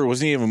Garrett Gilbert?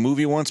 Wasn't he in a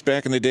movie once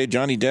back in the day?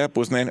 Johnny Depp,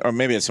 wasn't that? Or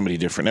maybe that's somebody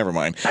different. Never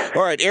mind.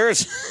 All right,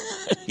 Arizona.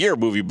 You're a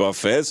movie buff,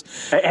 Fez.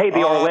 Hey,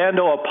 the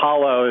Orlando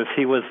Apollos,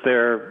 he was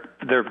their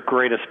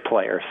greatest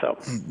player, so.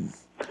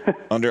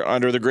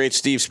 under the great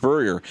Steve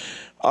Spurrier.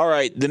 All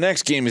right, the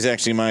next game is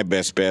actually my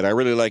best bet. I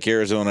really like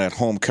Arizona at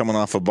home coming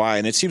off a bye,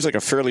 and it seems like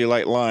a fairly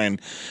light line.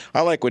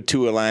 I like what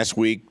Tua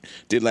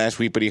did last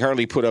week, but he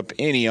hardly put up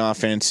any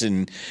offense,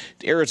 and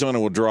Arizona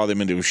will draw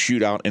them into a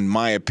shootout, in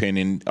my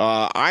opinion.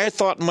 I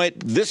thought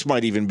this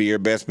might even be your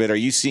best bet. Are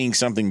you seeing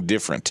something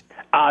different?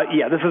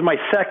 Yeah, this is my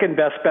second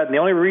best bet, and the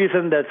only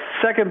reason that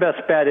second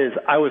best bet is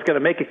I was going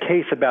to make a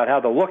case about how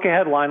the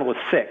look-ahead line was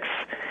 6.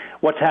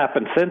 What's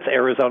happened since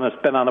Arizona's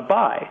been on a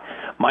bye?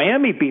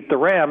 Miami beat the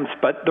Rams,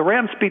 but the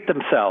Rams beat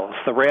themselves.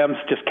 The Rams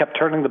just kept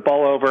turning the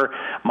ball over.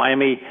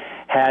 Miami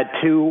had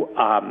 2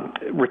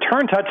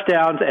 return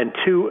touchdowns and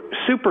 2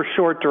 super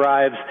short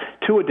drives.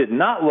 Tua did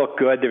not look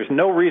good. There's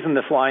no reason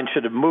this line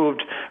should have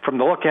moved from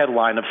the look-ahead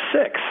line of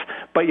 6.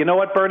 But you know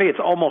what, Bernie?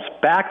 It's almost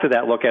back to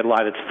that look-ahead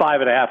line. It's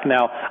 5.5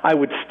 now. I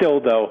would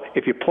still, though,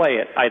 if you play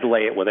it, I'd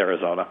lay it with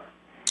Arizona.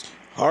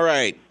 All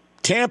right.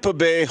 Tampa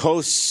Bay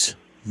hosts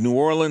New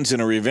Orleans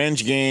in a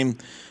revenge game.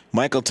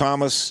 Michael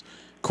Thomas,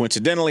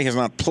 coincidentally, has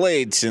not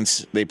played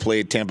since they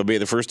played Tampa Bay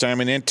the first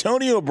time, and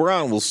Antonio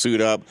Brown will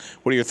suit up.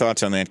 What are your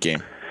thoughts on that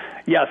game?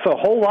 Yeah, so a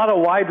whole lot of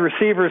wide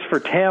receivers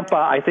for Tampa.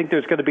 I think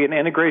there's going to be an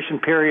integration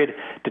period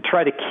to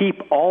try to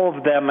keep all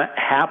of them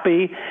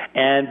happy,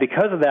 and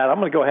because of that, I'm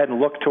going to go ahead and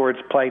look towards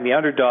playing the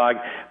underdog,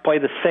 play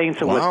the Saints,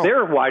 and with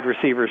their wide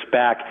receivers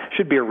back,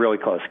 should be a really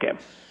close game.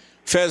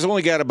 Fez,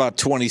 only got about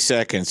 20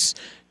 seconds.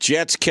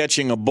 Jets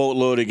catching a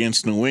boatload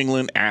against New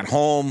England at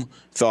home.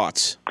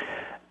 Thoughts?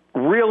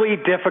 Really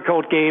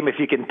difficult game. If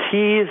you can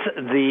tease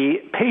the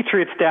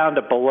Patriots down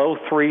to below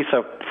 3,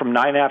 so from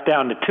 9.5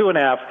 down to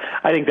 2.5,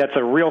 I think that's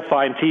a real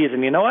fine tease.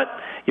 And you know what?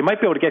 You might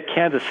be able to get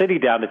Kansas City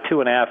down to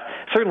 2.5,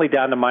 certainly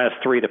down to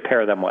 -3 to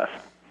pair them with.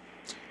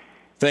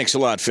 Thanks a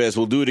lot, Fez.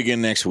 We'll do it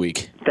again next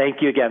week.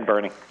 Thank you again,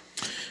 Bernie.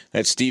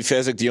 That's Steve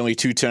Fezzik, the only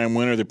 2-time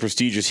winner of the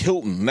prestigious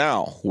Hilton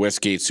Now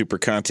Westgate Super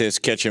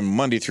Contest. Catch him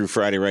Monday through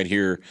Friday right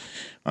here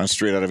on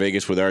Straight Outta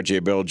Vegas with R.J.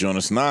 Bell,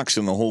 Jonas Knox,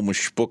 and the whole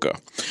mashpuka.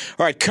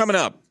 All right, coming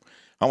up,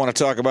 I want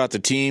to talk about the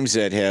teams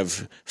that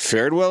have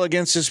fared well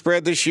against the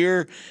spread this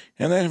year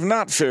and that have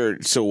not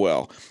fared so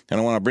well. And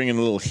I want to bring in a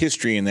little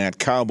history in that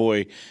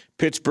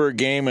Cowboy-Pittsburgh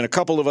game and a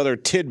couple of other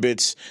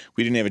tidbits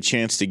we didn't have a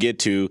chance to get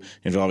to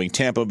involving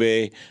Tampa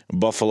Bay,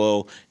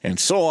 Buffalo, and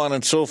so on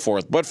and so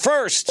forth. But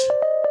first,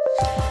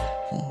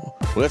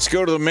 let's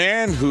go to the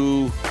man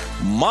who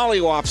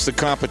mollywops the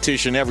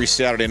competition every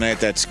Saturday night.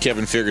 That's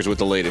Kevin Figures with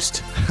the latest.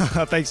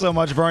 Thanks so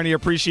much, Bernie.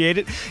 Appreciate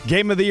it.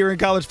 Game of the year in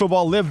college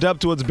football lived up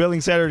to its billing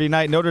Saturday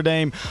night. Notre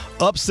Dame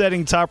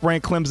upsetting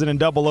top-ranked Clemson in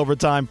double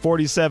overtime,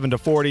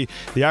 47-40.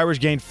 The Irish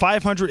gained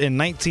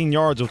 519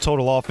 yards of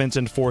total offense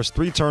and forced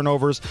 3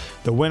 turnovers.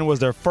 The win was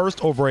their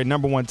first over a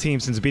number 1 team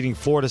since beating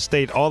Florida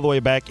State all the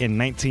way back in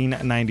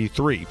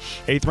 1993.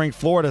 8th-ranked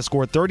Florida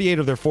scored 38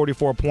 of their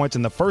 44 points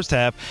in the first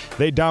half.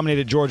 They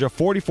dominated Georgia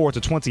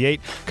 44-28.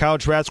 Kyle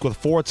Trask with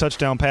 4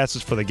 touchdown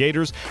passes for the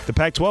Gators. The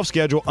Pac-12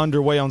 schedule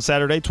underway on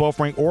Saturday.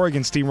 12th-ranked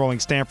Oregon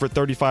steamrolling Stanford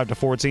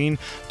 35-14.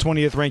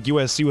 20th-ranked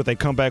USC with a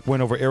comeback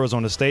win over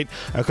Arizona State.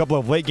 A couple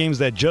of late games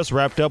that just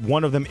wrapped up,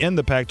 one of them in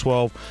the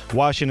Pac-12.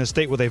 Washington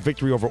State with a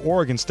victory over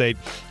Oregon State.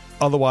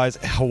 Otherwise,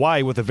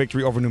 Hawaii with a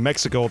victory over New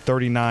Mexico,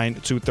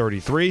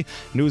 39-33.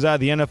 News out of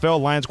the NFL,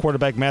 Lions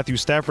quarterback Matthew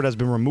Stafford has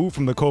been removed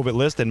from the COVID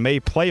list and may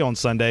play on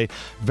Sunday.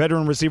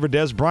 Veteran receiver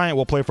Dez Bryant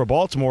will play for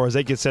Baltimore as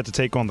they get set to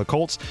take on the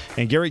Colts.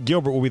 And Garrett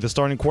Gilbert will be the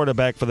starting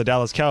quarterback for the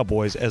Dallas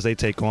Cowboys as they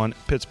take on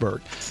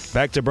Pittsburgh.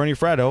 Back to Bernie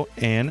Fratto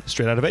and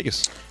Straight Outta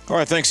Vegas. All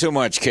right, thanks so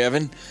much,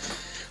 Kevin.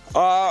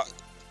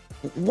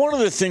 One of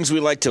the things we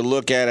like to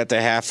look at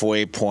the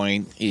halfway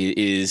point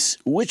is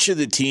which of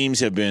the teams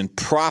have been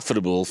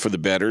profitable for the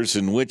bettors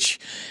and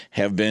which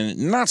have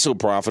been not so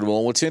profitable.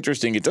 And what's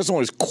interesting, it doesn't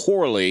always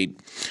correlate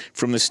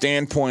from the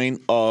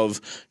standpoint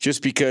of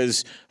just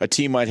because a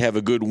team might have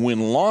a good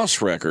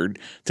win-loss record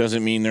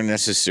doesn't mean they're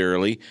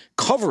necessarily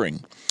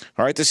covering.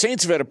 All right, the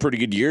Saints have had a pretty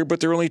good year,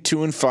 but they're only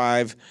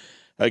 2-5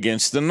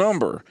 against the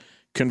number.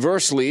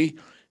 Conversely,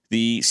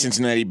 The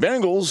Cincinnati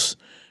Bengals,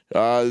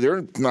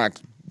 they're not,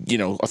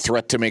 a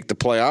threat to make the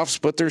playoffs,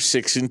 but they're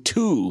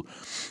 6-2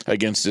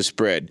 against the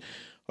spread.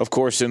 Of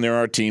course, then there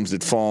are teams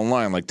that fall in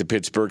line, like the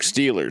Pittsburgh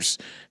Steelers,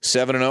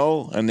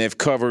 7-0, and they've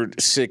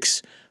covered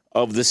 6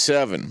 of the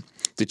 7.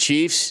 The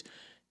Chiefs,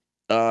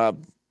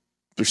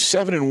 they're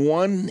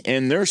 7-1,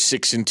 and they're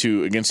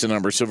 6-2 against the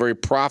number, so very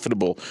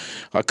profitable.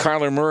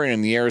 Kyler Murray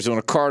and the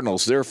Arizona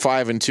Cardinals, they're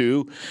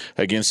 5-2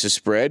 against the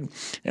spread.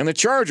 And the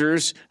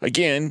Chargers,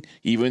 again,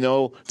 even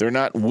though they're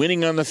not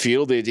winning on the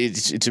field,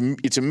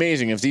 it's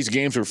amazing. If these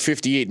games were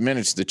 58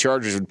 minutes, the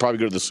Chargers would probably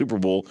go to the Super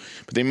Bowl.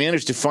 But they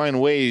managed to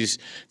find ways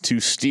to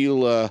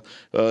steal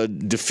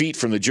defeat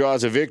from the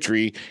jaws of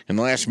victory in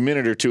the last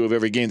minute or two of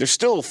every game. They're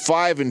still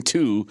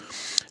 5-2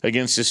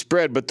 against the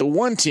spread. But the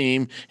one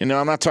team, and now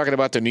I'm not talking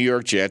about the New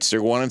York Jets, they're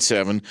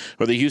 1-7,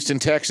 or the Houston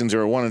Texans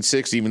are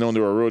 1-6, even though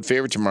they're a road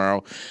favorite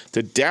tomorrow.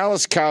 The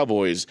Dallas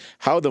Cowboys,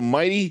 how the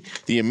mighty,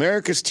 the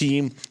America's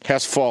team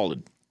has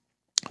fallen.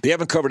 They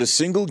haven't covered a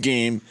single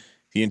game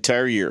the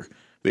entire year.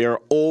 They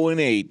are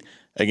 0-8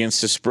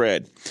 against the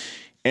spread.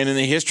 And in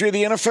the history of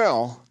the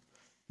NFL,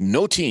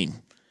 no team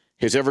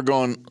has ever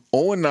gone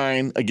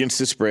 0-9 against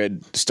the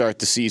spread to start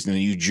the season.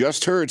 And you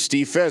just heard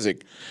Steve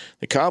Fezzik.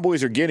 The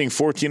Cowboys are getting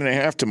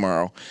 14.5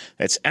 tomorrow.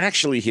 That's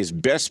actually his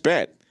best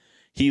bet.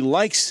 He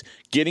likes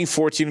getting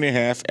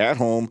 14.5 at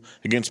home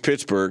against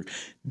Pittsburgh.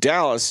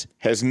 Dallas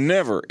has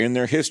never in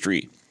their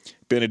history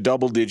been a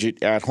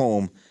double-digit at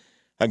home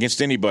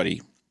against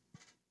anybody.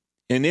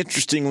 And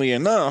interestingly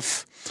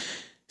enough,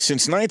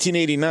 since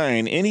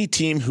 1989, any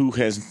team who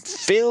has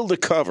failed to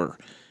cover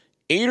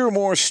 8 or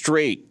more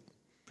straight,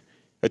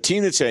 a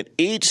team that's had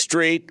 8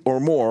 straight or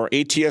more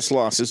ATS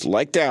losses,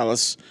 like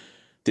Dallas,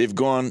 they've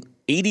gone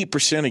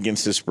 80%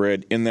 against the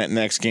spread in that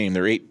next game.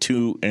 They're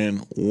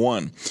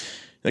 8-2-1.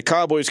 The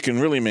Cowboys can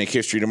really make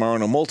history tomorrow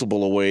in a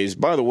multiple of ways.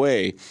 By the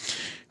way,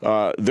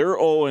 they're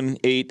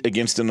 0-8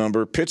 against the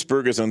number.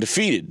 Pittsburgh is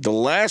undefeated. The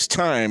last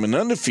time an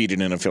undefeated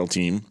NFL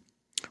team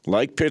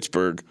like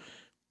Pittsburgh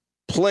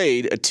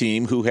played a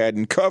team who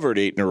hadn't covered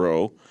 8 in a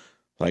row,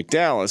 like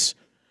Dallas,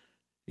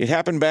 it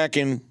happened back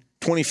in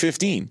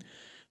 2015.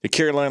 The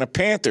Carolina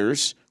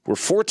Panthers were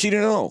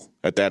 14-0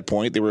 at that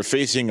point. They were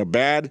facing a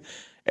bad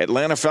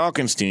Atlanta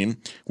Falcons team,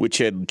 which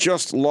had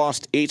just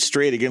lost 8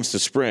 straight against the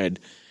spread.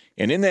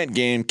 And in that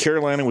game,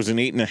 Carolina was an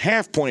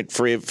 8.5-point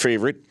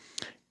favorite,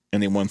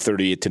 and they won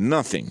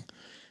 38-0.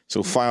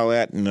 So file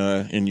that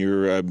in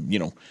your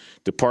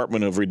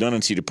Department of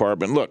Redundancy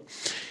department. Look,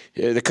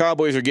 the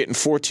Cowboys are getting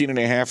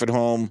 14.5 at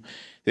home.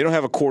 They don't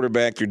have a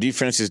quarterback. Their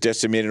defense is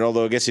decimated,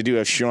 although I guess they do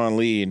have Sean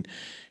Lee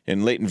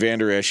and Leighton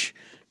Vander Esch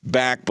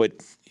back, but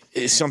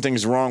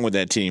something's wrong with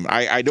that team.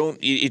 I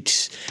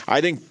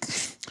think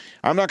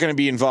I'm not going to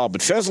be involved,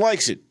 but Fez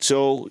likes it.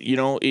 So,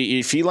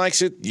 if he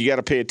likes it, you got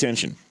to pay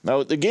attention.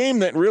 Now, the game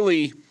that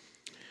really,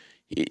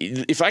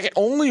 if I could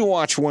only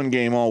watch one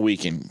game all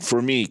weekend,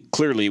 for me,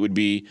 clearly it would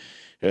be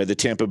the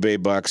Tampa Bay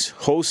Bucks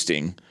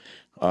hosting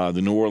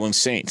the New Orleans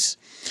Saints.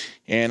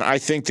 And I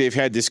think they've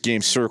had this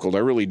game circled. I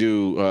really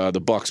do, the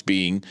Bucks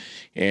being.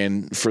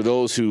 And for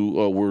those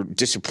who were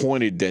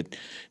disappointed that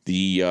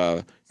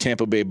the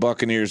Tampa Bay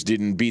Buccaneers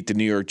didn't beat the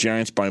New York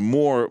Giants by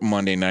more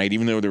Monday night,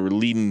 even though they were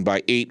leading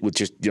by 8 with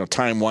just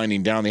time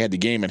winding down. They had the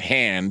game at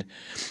hand.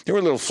 They were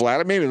a little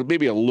flat.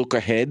 Maybe a look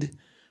ahead.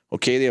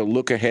 Okay, they'll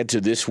look ahead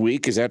to this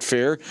week. Is that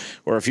fair?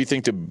 Or if you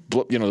think the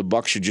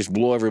Bucs should just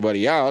blow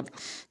everybody out,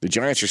 the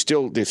Giants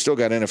they've still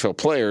got NFL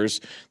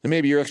players, then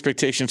maybe your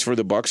expectations for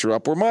the Bucs are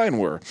up where mine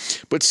were.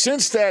 But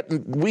since that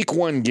Week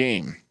 1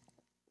 game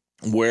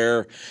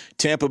where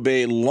Tampa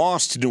Bay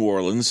lost to New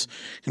Orleans,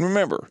 and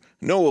remember,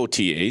 no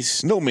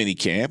OTAs, no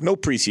minicamp, no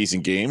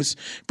preseason games.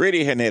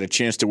 Brady hadn't had a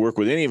chance to work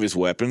with any of his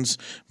weapons.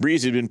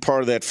 Breeze had been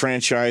part of that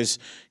franchise,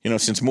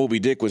 since Moby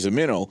Dick was a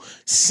minnow.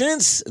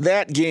 Since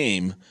that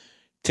game,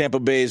 Tampa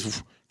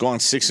Bay's gone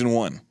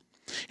 6-1.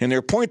 And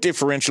their point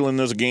differential in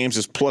those games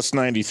is plus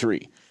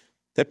 93.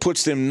 That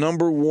puts them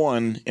number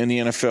 1 in the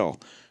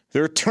NFL.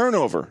 Their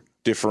turnover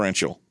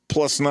differential,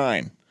 plus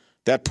 9.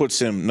 That puts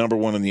them number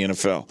 1 in the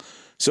NFL.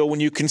 So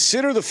when you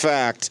consider the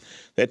fact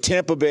that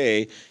Tampa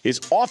Bay, his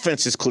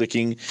offense is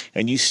clicking,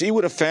 and you see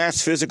what a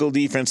fast physical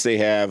defense they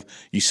have,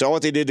 you saw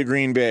what they did to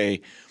Green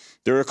Bay,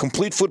 they're a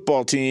complete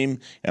football team,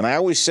 and I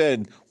always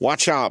said,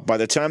 watch out, by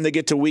the time they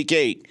get to Week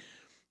 8,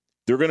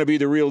 they're going to be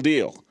the real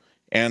deal.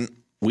 And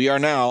we are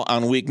now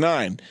on Week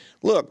 9.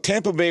 Look,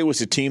 Tampa Bay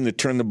was a team that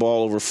turned the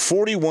ball over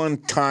 41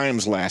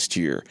 times last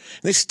year.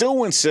 They still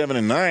went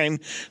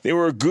 7-9. They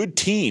were a good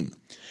team.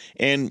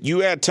 And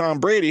you add Tom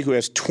Brady, who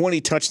has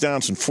 20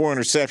 touchdowns and 4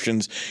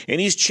 interceptions,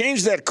 and he's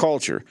changed that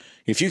culture.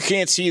 If you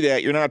can't see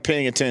that, you're not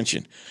paying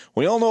attention.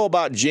 We all know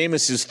about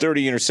Jameis's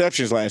 30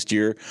 interceptions last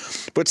year,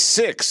 but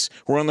 6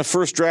 were on the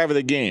first drive of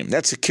the game.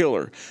 That's a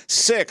killer.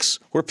 6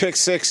 were pick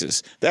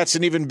sixes. That's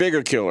an even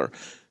bigger killer.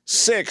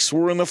 6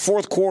 were in the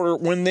fourth quarter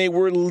when they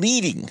were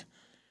leading.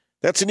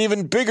 That's an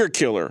even bigger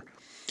killer.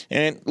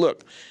 And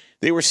look,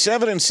 They were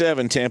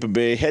 7-7, Tampa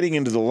Bay, heading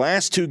into the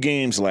last two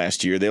games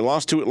last year. They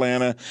lost to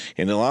Atlanta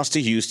and they lost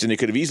to Houston. They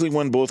could have easily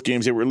won both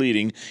games they were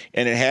leading,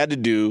 and it had to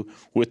do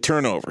with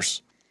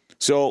turnovers.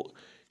 So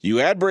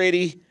you add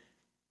Brady,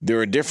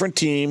 they're a different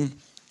team.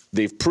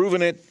 They've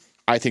proven it.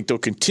 I think they'll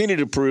continue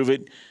to prove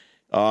it.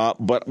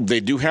 But they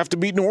do have to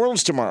beat New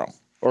Orleans tomorrow.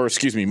 Or,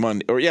 excuse me,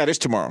 Monday. Or, yeah, it is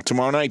tomorrow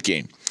night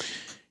game.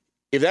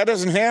 If that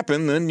doesn't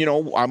happen, then,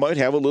 I might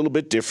have a little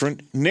bit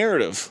different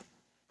narrative.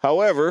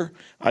 However,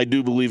 I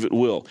do believe it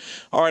will.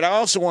 All right, I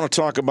also want to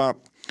talk about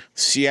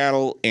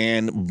Seattle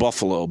and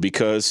Buffalo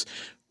because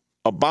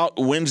about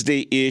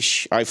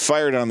Wednesday-ish, I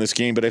fired on this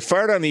game, but I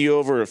fired on the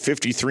over at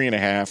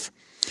 53.5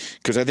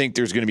 because I think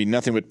there's going to be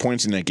nothing but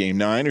points in that game.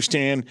 Now, I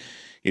understand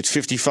it's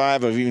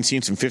 55. I've even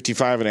seen some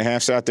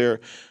 55.5s out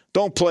there.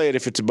 Don't play it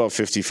if it's above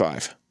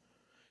 55.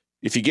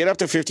 If you get up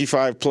to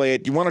 55, play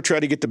it. You want to try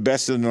to get the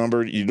best of the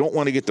number. You don't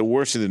want to get the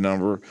worst of the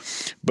number.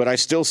 But I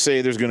still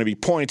say there's going to be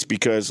points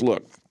because,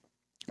 look,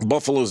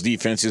 Buffalo's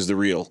defense is the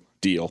real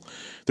deal.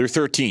 They're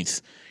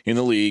 13th in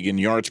the league in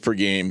yards per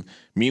game.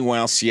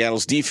 Meanwhile,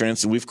 Seattle's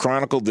defense, and we've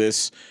chronicled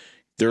this,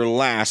 they're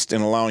last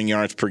in allowing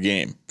yards per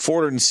game.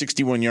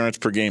 461 yards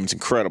per game. It's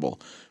incredible.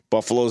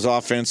 Buffalo's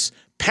offense,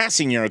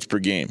 passing yards per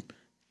game,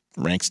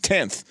 ranks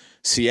 10th.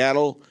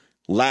 Seattle,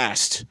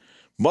 last.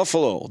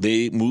 Buffalo,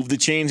 they move the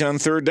chains on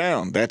third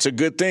down. That's a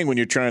good thing when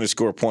you're trying to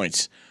score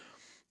points.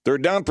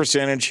 Third down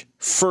percentage,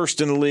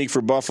 first in the league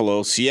for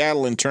Buffalo.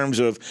 Seattle, in terms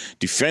of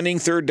defending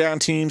third down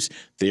teams,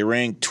 they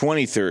rank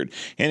 23rd.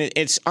 And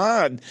it's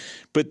odd,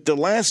 but the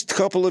last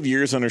couple of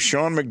years under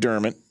Sean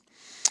McDermott,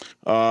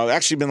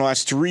 actually been the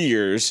last 3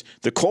 years,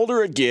 the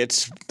colder it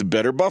gets, the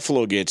better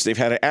Buffalo gets. They've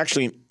had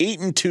actually an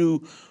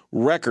 8-2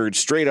 record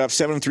straight up,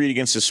 7-3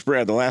 against the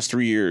spread the last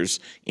 3 years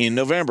in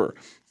November.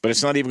 But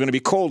it's not even going to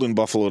be cold in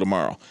Buffalo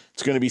tomorrow.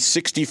 It's going to be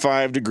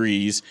 65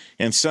 degrees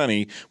and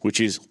sunny, which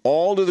is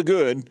all to the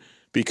good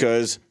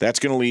because that's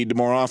going to lead to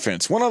more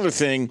offense. One other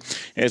thing,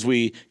 as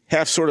we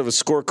have sort of a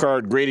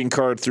scorecard, grading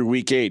card through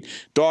Week 8,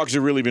 dogs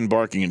have really been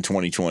barking in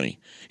 2020.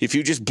 If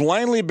you just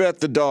blindly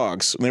bet the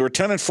dogs, and they were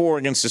 10-4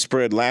 against the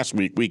spread last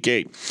week, Week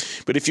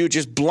 8, but if you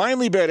just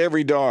blindly bet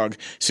every dog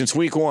since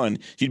Week 1,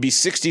 you'd be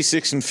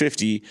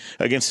 66-50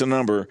 against the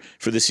number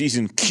for the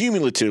season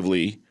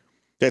cumulatively.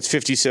 That's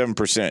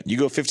 57%. You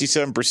go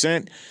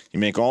 57%, you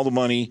make all the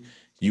money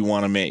you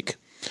want to make.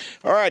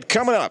 All right,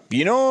 coming up.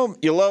 You know them,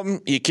 you love them,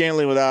 you can't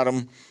live without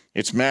them.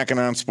 It's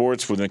Mackinon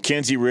Sports with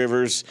Mackenzie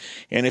Rivers.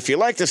 And if you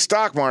like the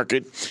stock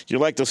market, you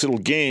like this little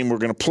game we're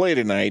going to play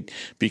tonight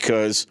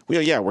because,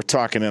 well, yeah, we're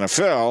talking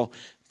NFL,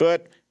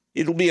 but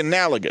it'll be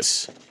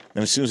analogous.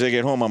 And as soon as I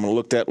get home, I'm going to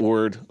look that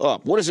word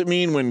up. What does it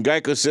mean when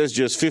Geico says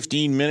just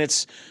 15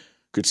 minutes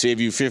could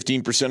save you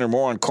 15% or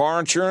more on car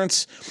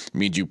insurance? It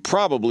means you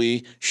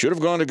probably should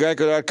have gone to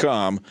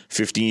Geico.com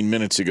 15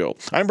 minutes ago.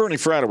 I'm Bernie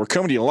Fratto. We're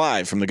coming to you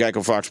live from the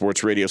Geico Fox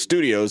Sports Radio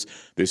studios.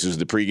 This is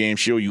the pregame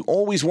show you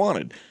always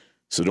wanted.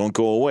 So don't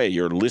go away.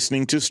 You're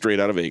listening to Straight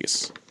Outta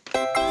Vegas.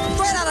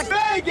 Straight Outta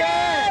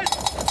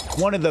Vegas!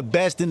 One of the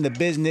best in the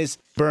business,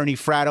 Bernie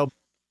Fratto.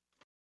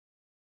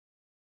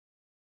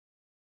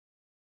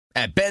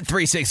 At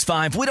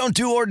Bet365, we don't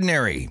do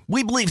ordinary.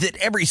 We believe that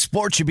every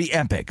sport should be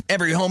epic.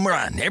 Every home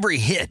run, every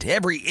hit,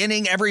 every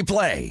inning, every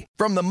play.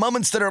 From the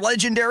moments that are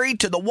legendary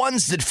to the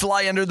ones that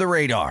fly under the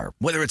radar.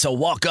 Whether it's a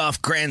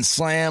walk-off grand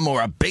slam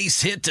or a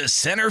base hit to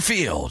center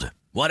field.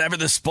 Whatever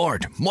the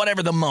sport,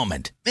 whatever the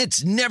moment.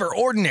 It's never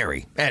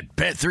ordinary at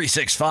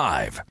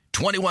Bet365.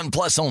 21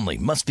 plus only.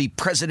 Must be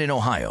present in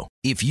Ohio.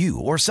 If you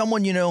or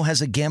someone you know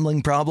has a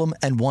gambling problem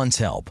and wants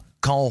help,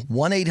 call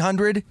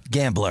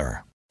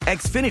 1-800-GAMBLER.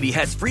 Xfinity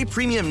has free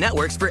premium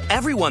networks for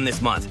everyone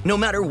this month, no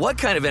matter what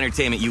kind of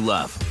entertainment you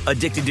love.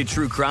 Addicted to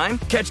true crime?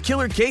 Catch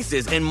killer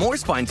cases and more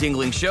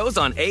spine-tingling shows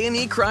on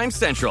A&E Crime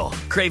Central.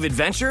 Crave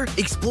adventure?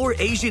 Explore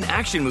Asian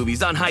action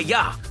movies on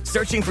Hi-YAH.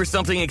 Searching for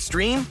something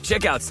extreme?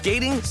 Check out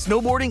skating,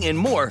 snowboarding, and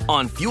more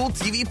on Fuel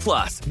TV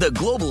Plus, the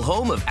global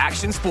home of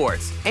action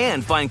sports.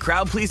 And find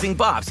crowd-pleasing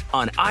bops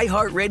on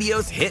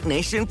iHeartRadio's Hit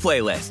Nation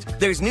playlist.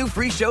 There's new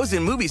free shows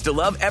and movies to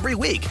love every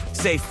week.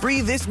 Say free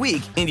this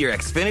week in your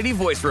Xfinity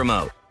voice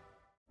remote.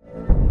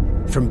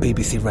 From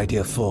BBC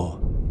Radio 4,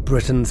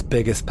 Britain's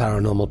biggest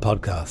paranormal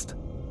podcast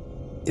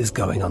is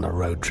going on a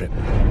road trip.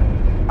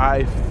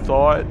 I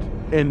thought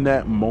in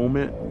that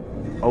moment,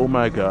 oh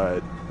my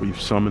God, we've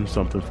summoned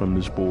something from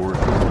this board.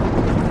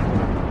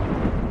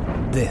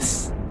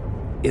 This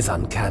is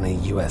Uncanny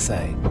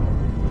USA.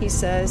 He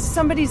says,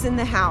 somebody's in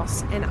the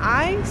house, and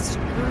I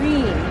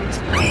screamed.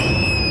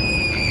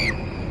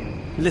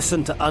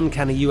 Listen to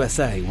Uncanny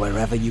USA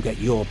wherever you get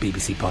your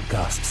BBC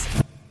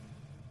podcasts,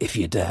 if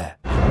you dare.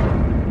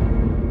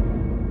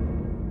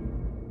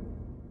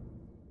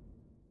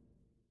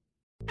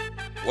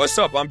 What's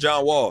up? I'm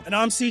John Wall. And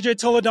I'm CJ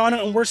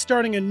Toledano, and we're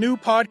starting a new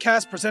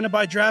podcast presented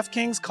by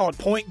DraftKings called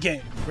Point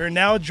Game. We're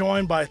now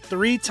joined by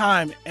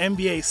three-time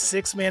NBA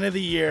Sixth Man of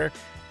the Year,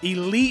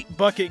 elite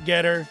bucket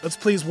getter. Let's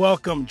please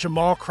welcome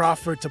Jamal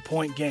Crawford to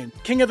Point Game.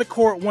 King of the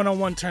Court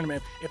one-on-one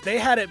tournament. If they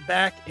had it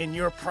back in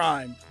your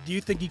prime, do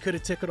you think you could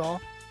have took it all?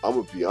 I'm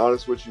going to be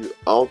honest with you.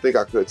 I don't think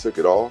I could have took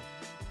it all,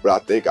 but I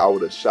think I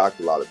would have shocked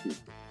a lot of people.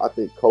 I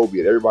think Kobe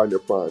and everybody in their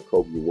prime,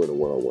 Kobe would win a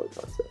one-on-one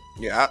contest.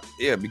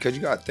 Yeah, because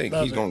you got to think.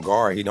 He's going to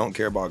guard. He don't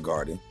care about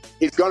guarding.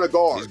 He's going to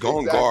guard. He's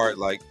going to guard.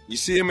 Like, you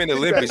see him in the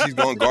Olympics, he's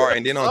going to guard.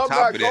 And then on top of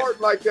that. I'm not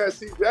guarding like that,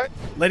 CJ.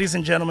 Ladies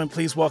and gentlemen,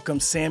 please welcome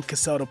Sam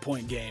Cassell to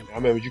Point Game. I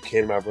remember you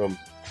came to my room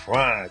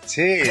crying,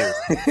 tears.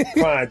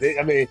 Crying.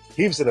 I mean,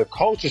 he was in a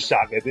culture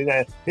shock. And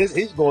then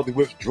he's going through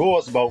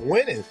withdrawals about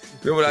winning.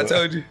 Remember what I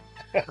told you?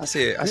 I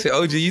said,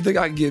 OG, you think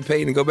I can get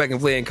paid and go back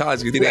and play in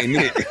college? You think they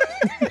ain't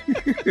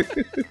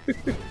it?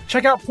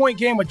 Check out Point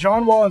Game with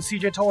John Wall and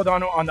CJ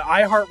Toledano on the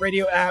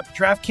iHeartRadio app,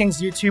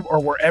 DraftKings YouTube, or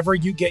wherever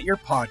you get your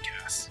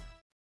podcasts.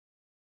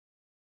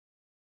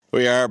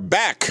 We are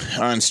back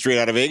on Straight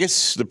Outta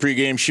Vegas, the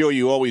pregame show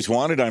you always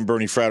wanted. I'm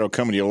Bernie Fratto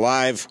coming to you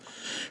live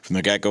from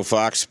the Geico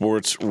Fox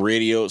Sports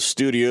Radio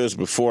studios.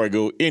 Before I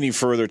go any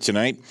further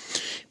tonight,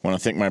 I want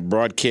to thank my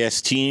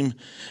broadcast team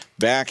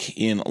back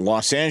in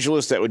Los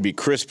Angeles. That would be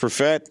Chris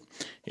Perfett,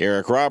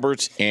 Eric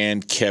Roberts,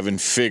 and Kevin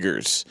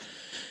Figures.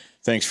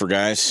 Thanks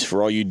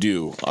for all you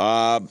do.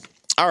 All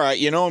right,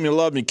 you know them, you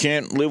love them, you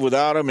can't live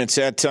without them. It's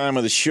that time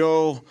of the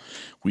show.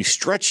 We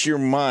stretch your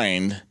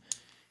mind.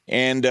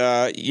 And,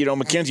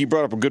 Mackenzie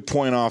brought up a good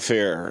point off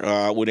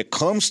air. When it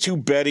comes to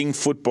betting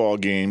football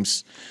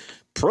games,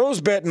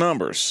 pros bet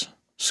numbers,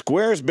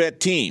 squares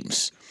bet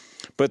teams.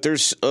 But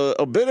there's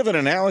a bit of an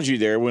analogy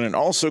there when it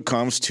also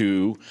comes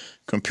to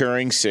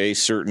comparing, say,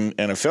 certain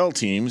NFL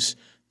teams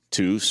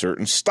to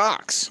certain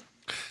stocks.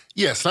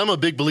 Yes, I'm a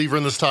big believer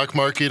in the stock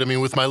market. I mean,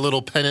 with my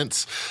little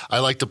pennants, I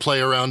like to play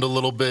around a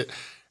little bit.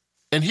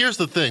 And here's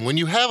the thing. When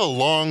you have a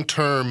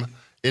long-term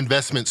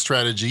investment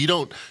strategy,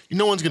 no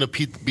one's going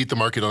to beat the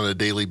market on a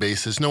daily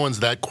basis. No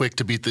one's that quick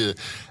to beat the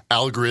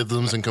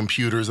algorithms and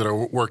computers that are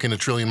working a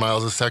trillion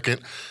miles a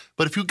second.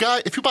 But if you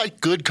buy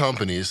good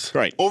companies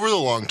over the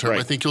long term,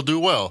 I think you'll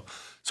do well.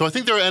 So I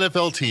think there are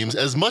NFL teams,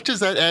 as much as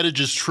that adage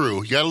is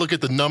true, you got to look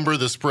at the number,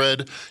 the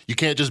spread. You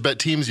can't just bet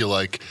teams you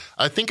like.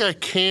 I think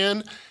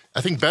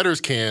bettors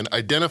can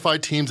identify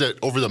teams that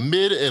over the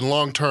mid and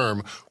long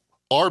term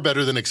are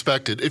better than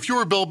expected. If you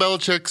were Bill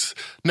Belichick's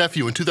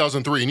nephew in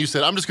 2003 and you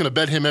said, I'm just going to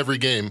bet him every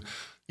game,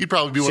 you'd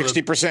probably be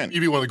 60%. You'd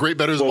be one of the great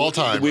bettors of all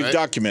time. We've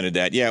documented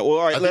that. Yeah. Well,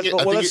 all right. I think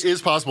it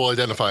is possible to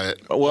identify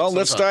it. Well,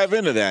 let's dive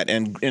into that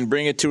and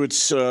bring it to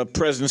its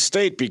present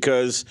state,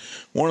 because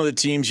one of the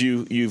teams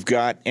you've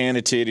got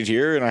annotated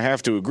here, and I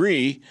have to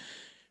agree,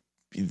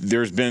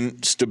 there's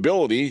been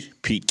stability.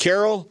 Pete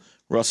Carroll,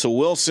 Russell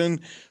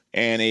Wilson,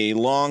 and a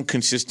long,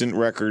 consistent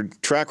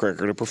track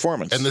record of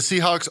performance. And the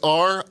Seahawks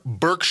are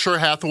Berkshire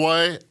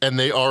Hathaway, and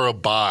they are a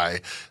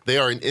buy. They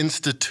are an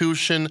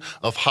institution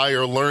of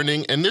higher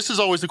learning. And this is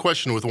always the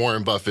question with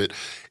Warren Buffett.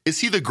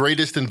 Is he the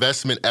greatest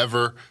investor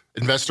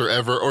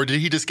ever, or did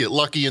he just get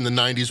lucky in the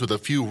 90s with a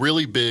few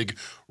really big,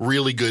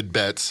 really good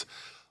bets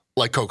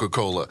like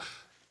Coca-Cola?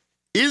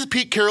 Is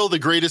Pete Carroll the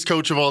greatest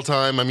coach of all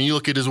time? I mean, you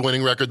look at his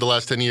winning record the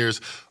last 10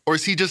 years, or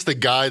is he just the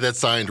guy that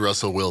signed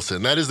Russell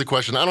Wilson? That is the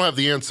question. I don't have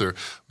the answer,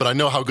 but I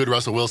know how good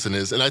Russell Wilson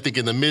is, and I think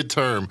in the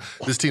midterm,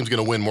 this team's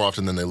going to win more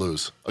often than they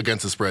lose,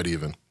 against the spread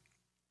even.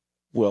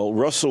 Well,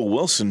 Russell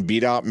Wilson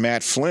beat out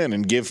Matt Flynn,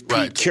 and give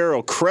Pete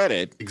Carroll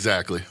credit.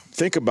 Exactly.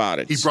 Think about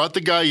it. He brought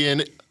the guy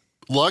in.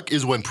 Luck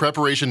is when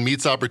preparation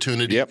meets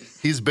opportunity. Yep.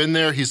 He's been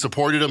there. He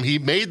supported him. He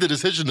made the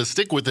decision to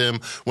stick with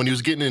him when he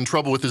was getting in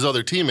trouble with his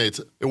other teammates.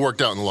 It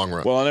worked out in the long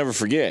run. Well, I'll never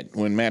forget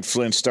when Matt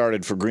Flynn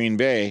started for Green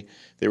Bay.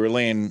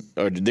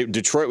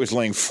 Detroit was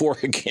laying 4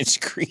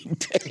 against Green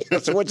Bay.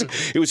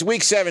 It was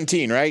week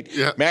 17, right?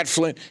 Yeah. Matt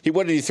Flynn,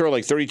 what did he throw,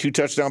 like 32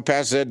 touchdown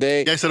passes that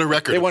day? Yeah, he set a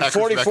record. They went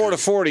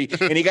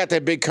 44-40, and he got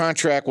that big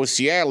contract with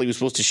Seattle. He was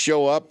supposed to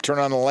show up, turn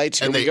on the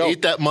lights, and they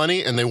ate that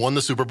money, and they won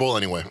the Super Bowl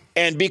anyway.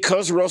 And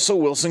because Russell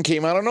Wilson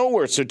came out of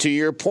nowhere. So to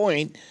your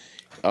point,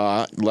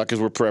 luck is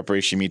where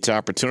preparation meets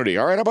opportunity.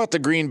 All right, how about the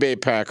Green Bay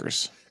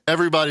Packers?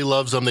 Everybody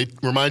loves them. They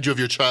remind you of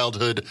your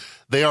childhood.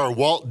 They are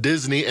Walt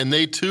Disney, and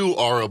they, too,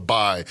 are a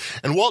buy.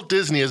 And Walt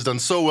Disney has done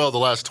so well the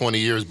last 20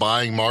 years,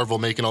 buying Marvel,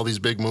 making all these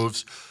big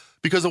moves,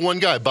 because of one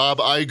guy, Bob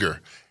Iger.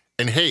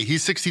 And, hey,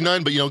 he's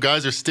 69, but,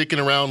 guys are sticking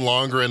around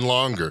longer and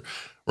longer.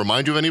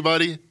 Remind you of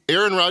anybody?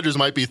 Aaron Rodgers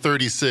might be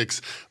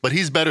 36, but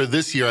he's better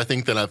this year, I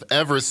think, than I've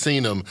ever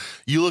seen him.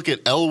 You look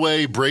at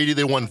Elway, Brady,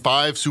 they won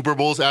 5 Super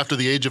Bowls after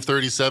the age of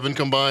 37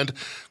 combined.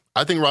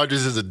 I think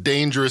Rodgers is a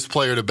dangerous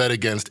player to bet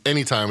against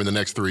any time in the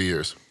next 3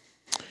 years.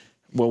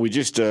 Well, we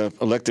just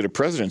elected a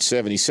president,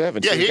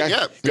 77.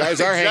 Yeah, Guys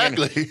are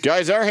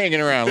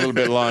hanging around a little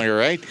bit longer,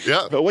 right?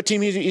 Yeah. But what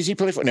team is he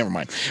play for? Never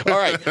mind. All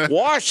right,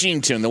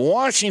 Washington, the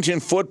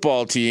Washington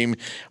football team.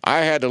 I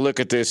had to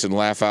look at this and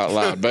laugh out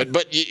loud.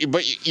 But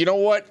you know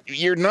what?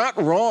 You're not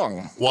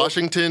wrong.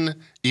 Washington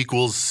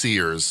equals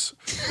Sears.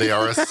 They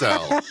are a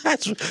cell.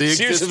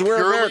 Sears is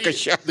where America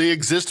shop. They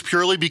exist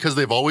purely because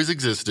they've always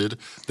existed.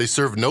 They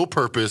serve no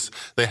purpose.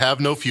 They have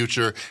no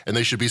future, and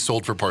they should be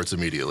sold for parts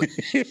immediately.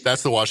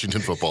 That's the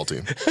Washington football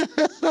team.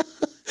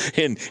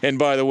 And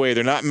by the way,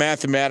 they're not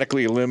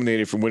mathematically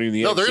eliminated from winning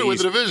the NFC. No, they're going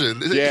to win the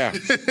division. Yeah.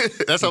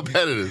 That's how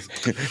bad it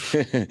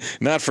is.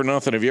 Not for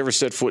nothing. Have you ever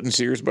set foot in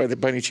Sears by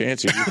any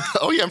chance?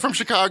 Oh, yeah, I'm from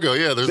Chicago.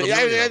 Yeah, there's a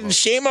million of them.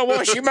 Shame I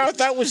wash your mouth.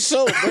 That was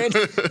soap, man.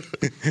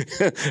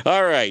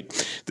 All right.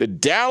 The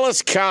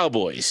Dallas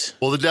Cowboys.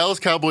 Well, the Dallas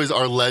Cowboys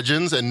are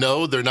legends, and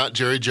no, they're not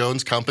Jerry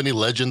Jones' company,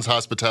 Legends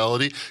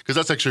Hospitality, because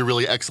that's actually a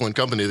really excellent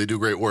company. They do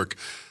great work.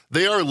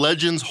 They are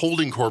Legends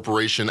Holding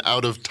Corporation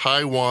out of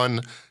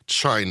Taiwan,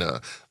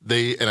 China.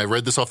 And I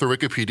read this off their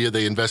Wikipedia,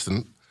 they invest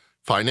in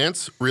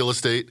finance, real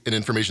estate, and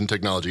information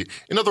technology.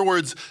 In other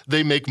words,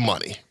 they make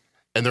money.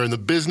 And they're in the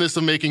business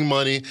of making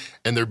money,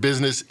 and their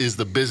business is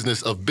the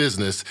business of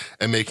business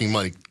and making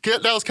money.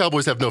 Dallas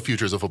Cowboys have no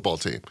future as a football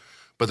team.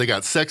 But they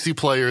got sexy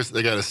players,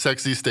 they got a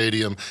sexy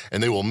stadium,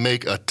 and they will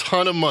make a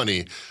ton of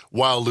money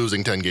while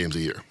losing 10 games a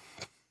year.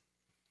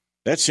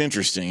 That's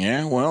interesting,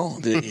 yeah. Well,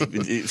 and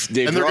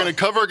they're going to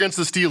cover against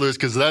the Steelers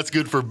because that's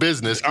good for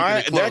business.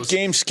 That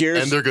game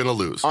scares, and they're going to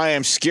lose. I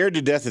am scared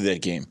to death of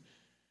that game.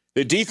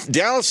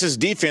 Dallas's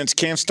defense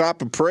can't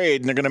stop a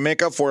parade, and they're going to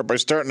make up for it by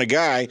starting a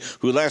guy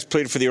who last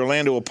played for the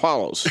Orlando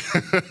Apollos.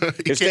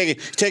 He's taking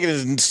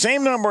the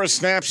same number of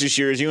snaps this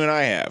year as you and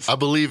I have. I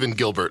believe in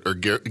Gilbert or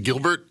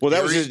Gilbert. Well,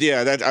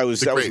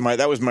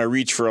 that was my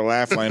reach for a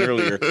laugh line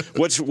earlier.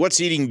 What's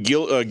eating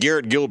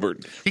Garrett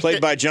Gilbert, played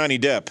by Johnny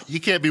Depp? He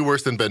can't be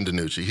worse than Ben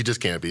DiNucci. He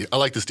just can't be. I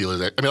like the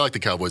Steelers. I like the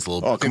Cowboys a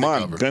little bit. Oh, come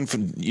on,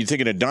 you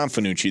thinking of Don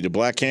Fanucci, the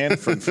black hand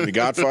from The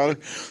Godfather?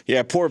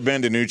 Yeah, poor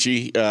Ben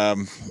DiNucci.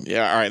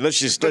 Yeah, all right. Let's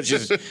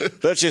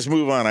just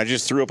move on. I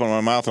just threw up on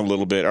my mouth a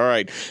little bit. All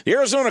right. The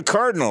Arizona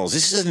Cardinals.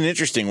 This is an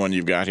interesting one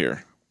you've got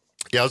here.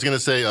 Yeah, I was going to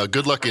say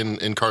good luck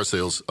in car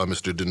sales,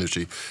 Mr.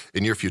 DiNucci,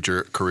 in your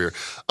future career.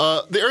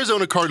 The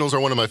Arizona Cardinals are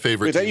one of my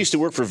favorite teams. That used to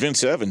work for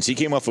Vince Evans. He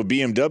came off a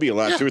BMW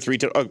last 2 or 3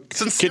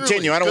 times.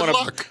 Continue. I don't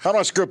want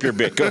to screw up your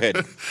bit. Go ahead.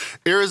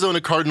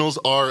 Arizona Cardinals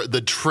are the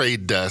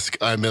trade desk.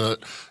 I'm a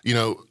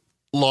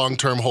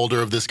long-term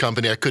holder of this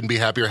company. I couldn't be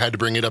happier. I had to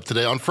bring it up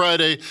today. On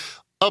Friday,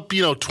 up,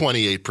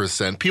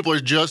 28%. People are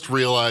just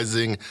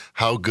realizing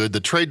how good the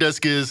trade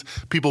desk is.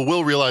 People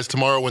will realize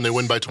tomorrow when they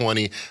win by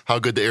 20 how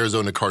good the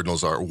Arizona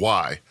Cardinals are.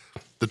 Why?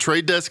 The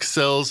trade desk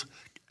sells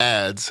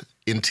ads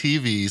in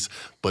TVs,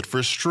 but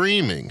for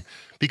streaming.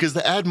 Because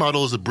the ad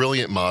model is a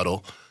brilliant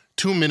model.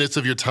 2 minutes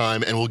of your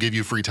time and we'll give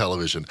you free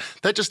television.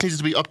 That just needs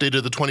to be updated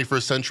to the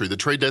 21st century. The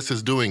trade desk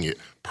is doing it.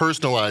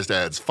 Personalized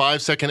ads,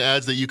 5-second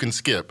ads that you can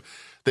skip.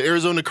 The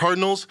Arizona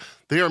Cardinals,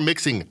 they are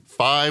mixing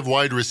 5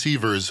 wide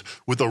receivers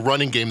with a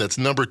running game that's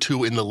number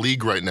 2 in the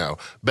league right now.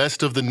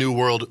 Best of the new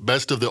world,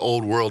 best of the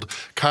old world.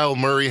 Kyle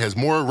Murray has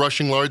more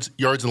rushing yards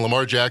than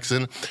Lamar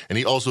Jackson, and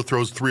he also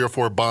throws 3 or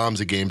 4 bombs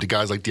a game to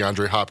guys like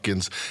DeAndre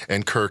Hopkins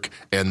and Kirk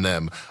and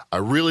them. I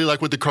really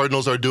like what the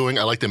Cardinals are doing.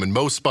 I like them in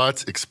most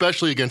spots,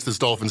 especially against this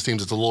Dolphins team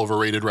that's a little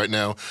overrated right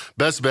now.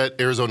 Best bet,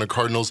 Arizona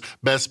Cardinals.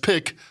 Best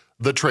pick,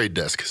 the trade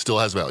desk. Still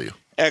has value.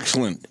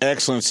 Excellent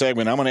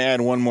segment. I'm going to add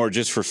one more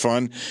just for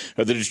fun.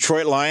 The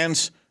Detroit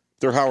Lions,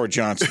 they're Howard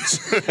Johnsons.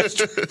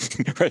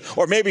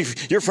 Or maybe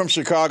you're from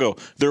Chicago,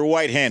 they're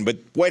White Hen, but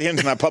White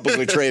Hen's not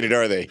publicly traded,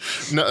 are they?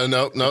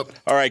 No.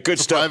 All right, good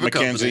stuff,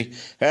 Mackenzie.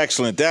 Company.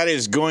 Excellent. That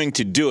is going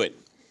to do it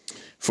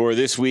for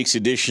this week's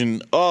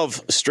edition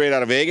of Straight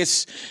Out of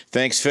Vegas.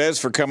 Thanks, Fez,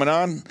 for coming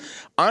on.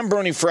 I'm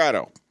Bernie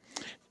Fratto.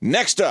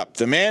 Next up,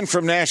 the man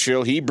from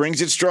Nashville. He brings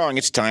it strong.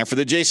 It's time for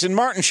the Jason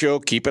Martin Show.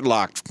 Keep it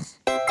locked.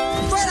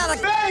 Straight out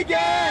of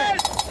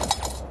Vegas!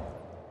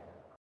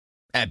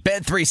 At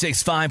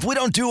Bet365, we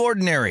don't do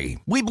ordinary.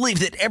 We believe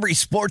that every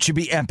sport should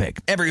be epic.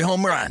 Every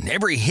home run,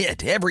 every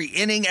hit, every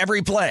inning,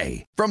 every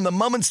play. From the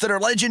moments that are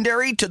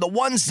legendary to the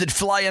ones that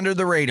fly under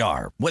the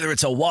radar. Whether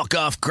it's a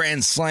walk-off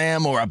grand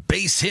slam or a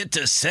base hit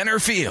to center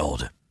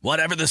field.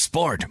 Whatever the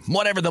sport,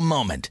 whatever the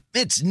moment,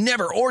 it's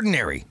never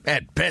ordinary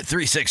at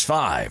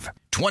Bet365.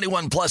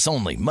 21 plus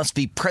only. Must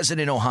be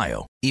present in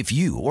Ohio. If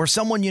you or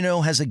someone you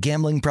know has a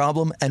gambling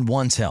problem and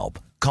wants help,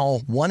 call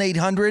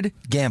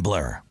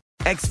 1-800-GAMBLER.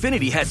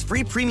 Xfinity has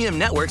free premium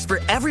networks for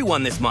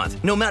everyone this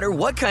month, no matter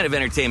what kind of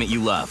entertainment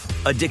you love.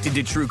 Addicted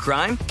to true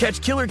crime?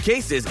 Catch killer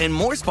cases and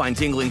more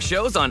spine-tingling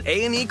shows on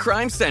A&E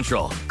Crime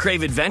Central.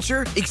 Crave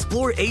adventure?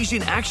 Explore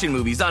Asian action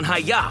movies on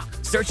Hi-YAH.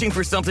 Searching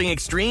for something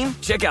extreme?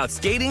 Check out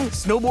skating,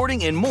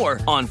 snowboarding, and more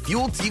on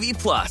Fuel TV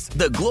Plus,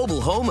 the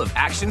global home of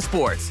action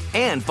sports.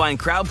 And find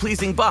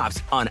crowd-pleasing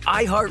bops on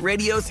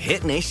iHeartRadio's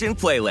Hit Nation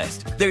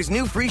playlist. There's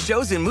new free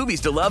shows and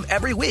movies to love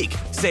every week.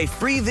 Say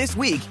free this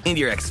week in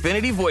your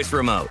Xfinity voice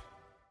remote.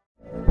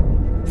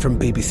 From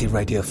BBC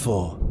Radio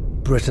 4,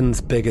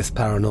 Britain's biggest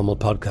paranormal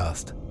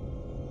podcast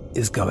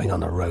is going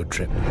on a road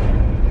trip.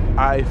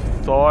 I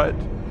thought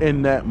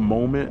in that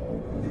moment,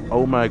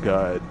 oh my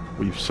God,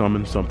 we've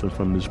summoned something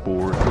from this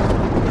board.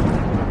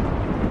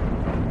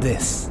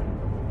 This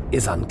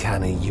is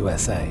Uncanny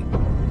USA.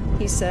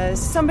 He says,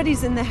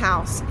 somebody's in the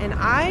house, and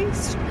I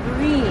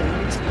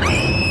screamed.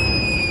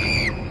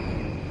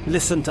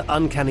 Listen to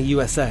Uncanny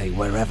USA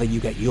wherever you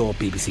get your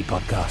BBC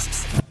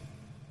podcasts,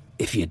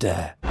 if you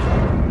dare.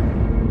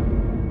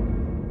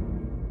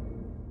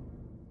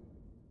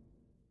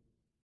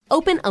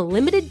 Open a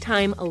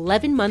limited-time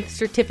 11-month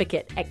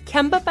certificate at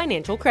Kemba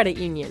Financial Credit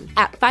Union.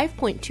 At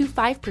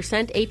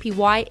 5.25%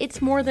 APY,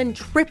 it's more than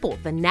triple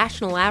the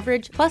national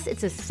average, plus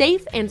it's a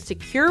safe and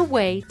secure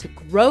way to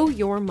grow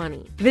your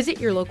money.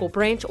 Visit your local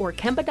branch or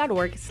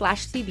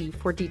kemba.org/cb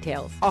for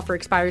details. Offer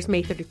expires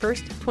May 31st,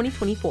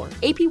 2024.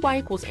 APY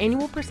equals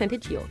annual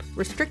percentage yield.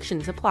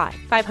 Restrictions apply.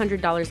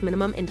 $500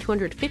 minimum and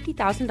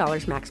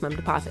 $250,000 maximum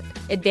deposit.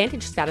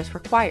 Advantage status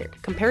required.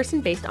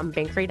 Comparison based on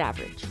bank rate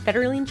average.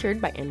 Federally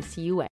insured by NCUA.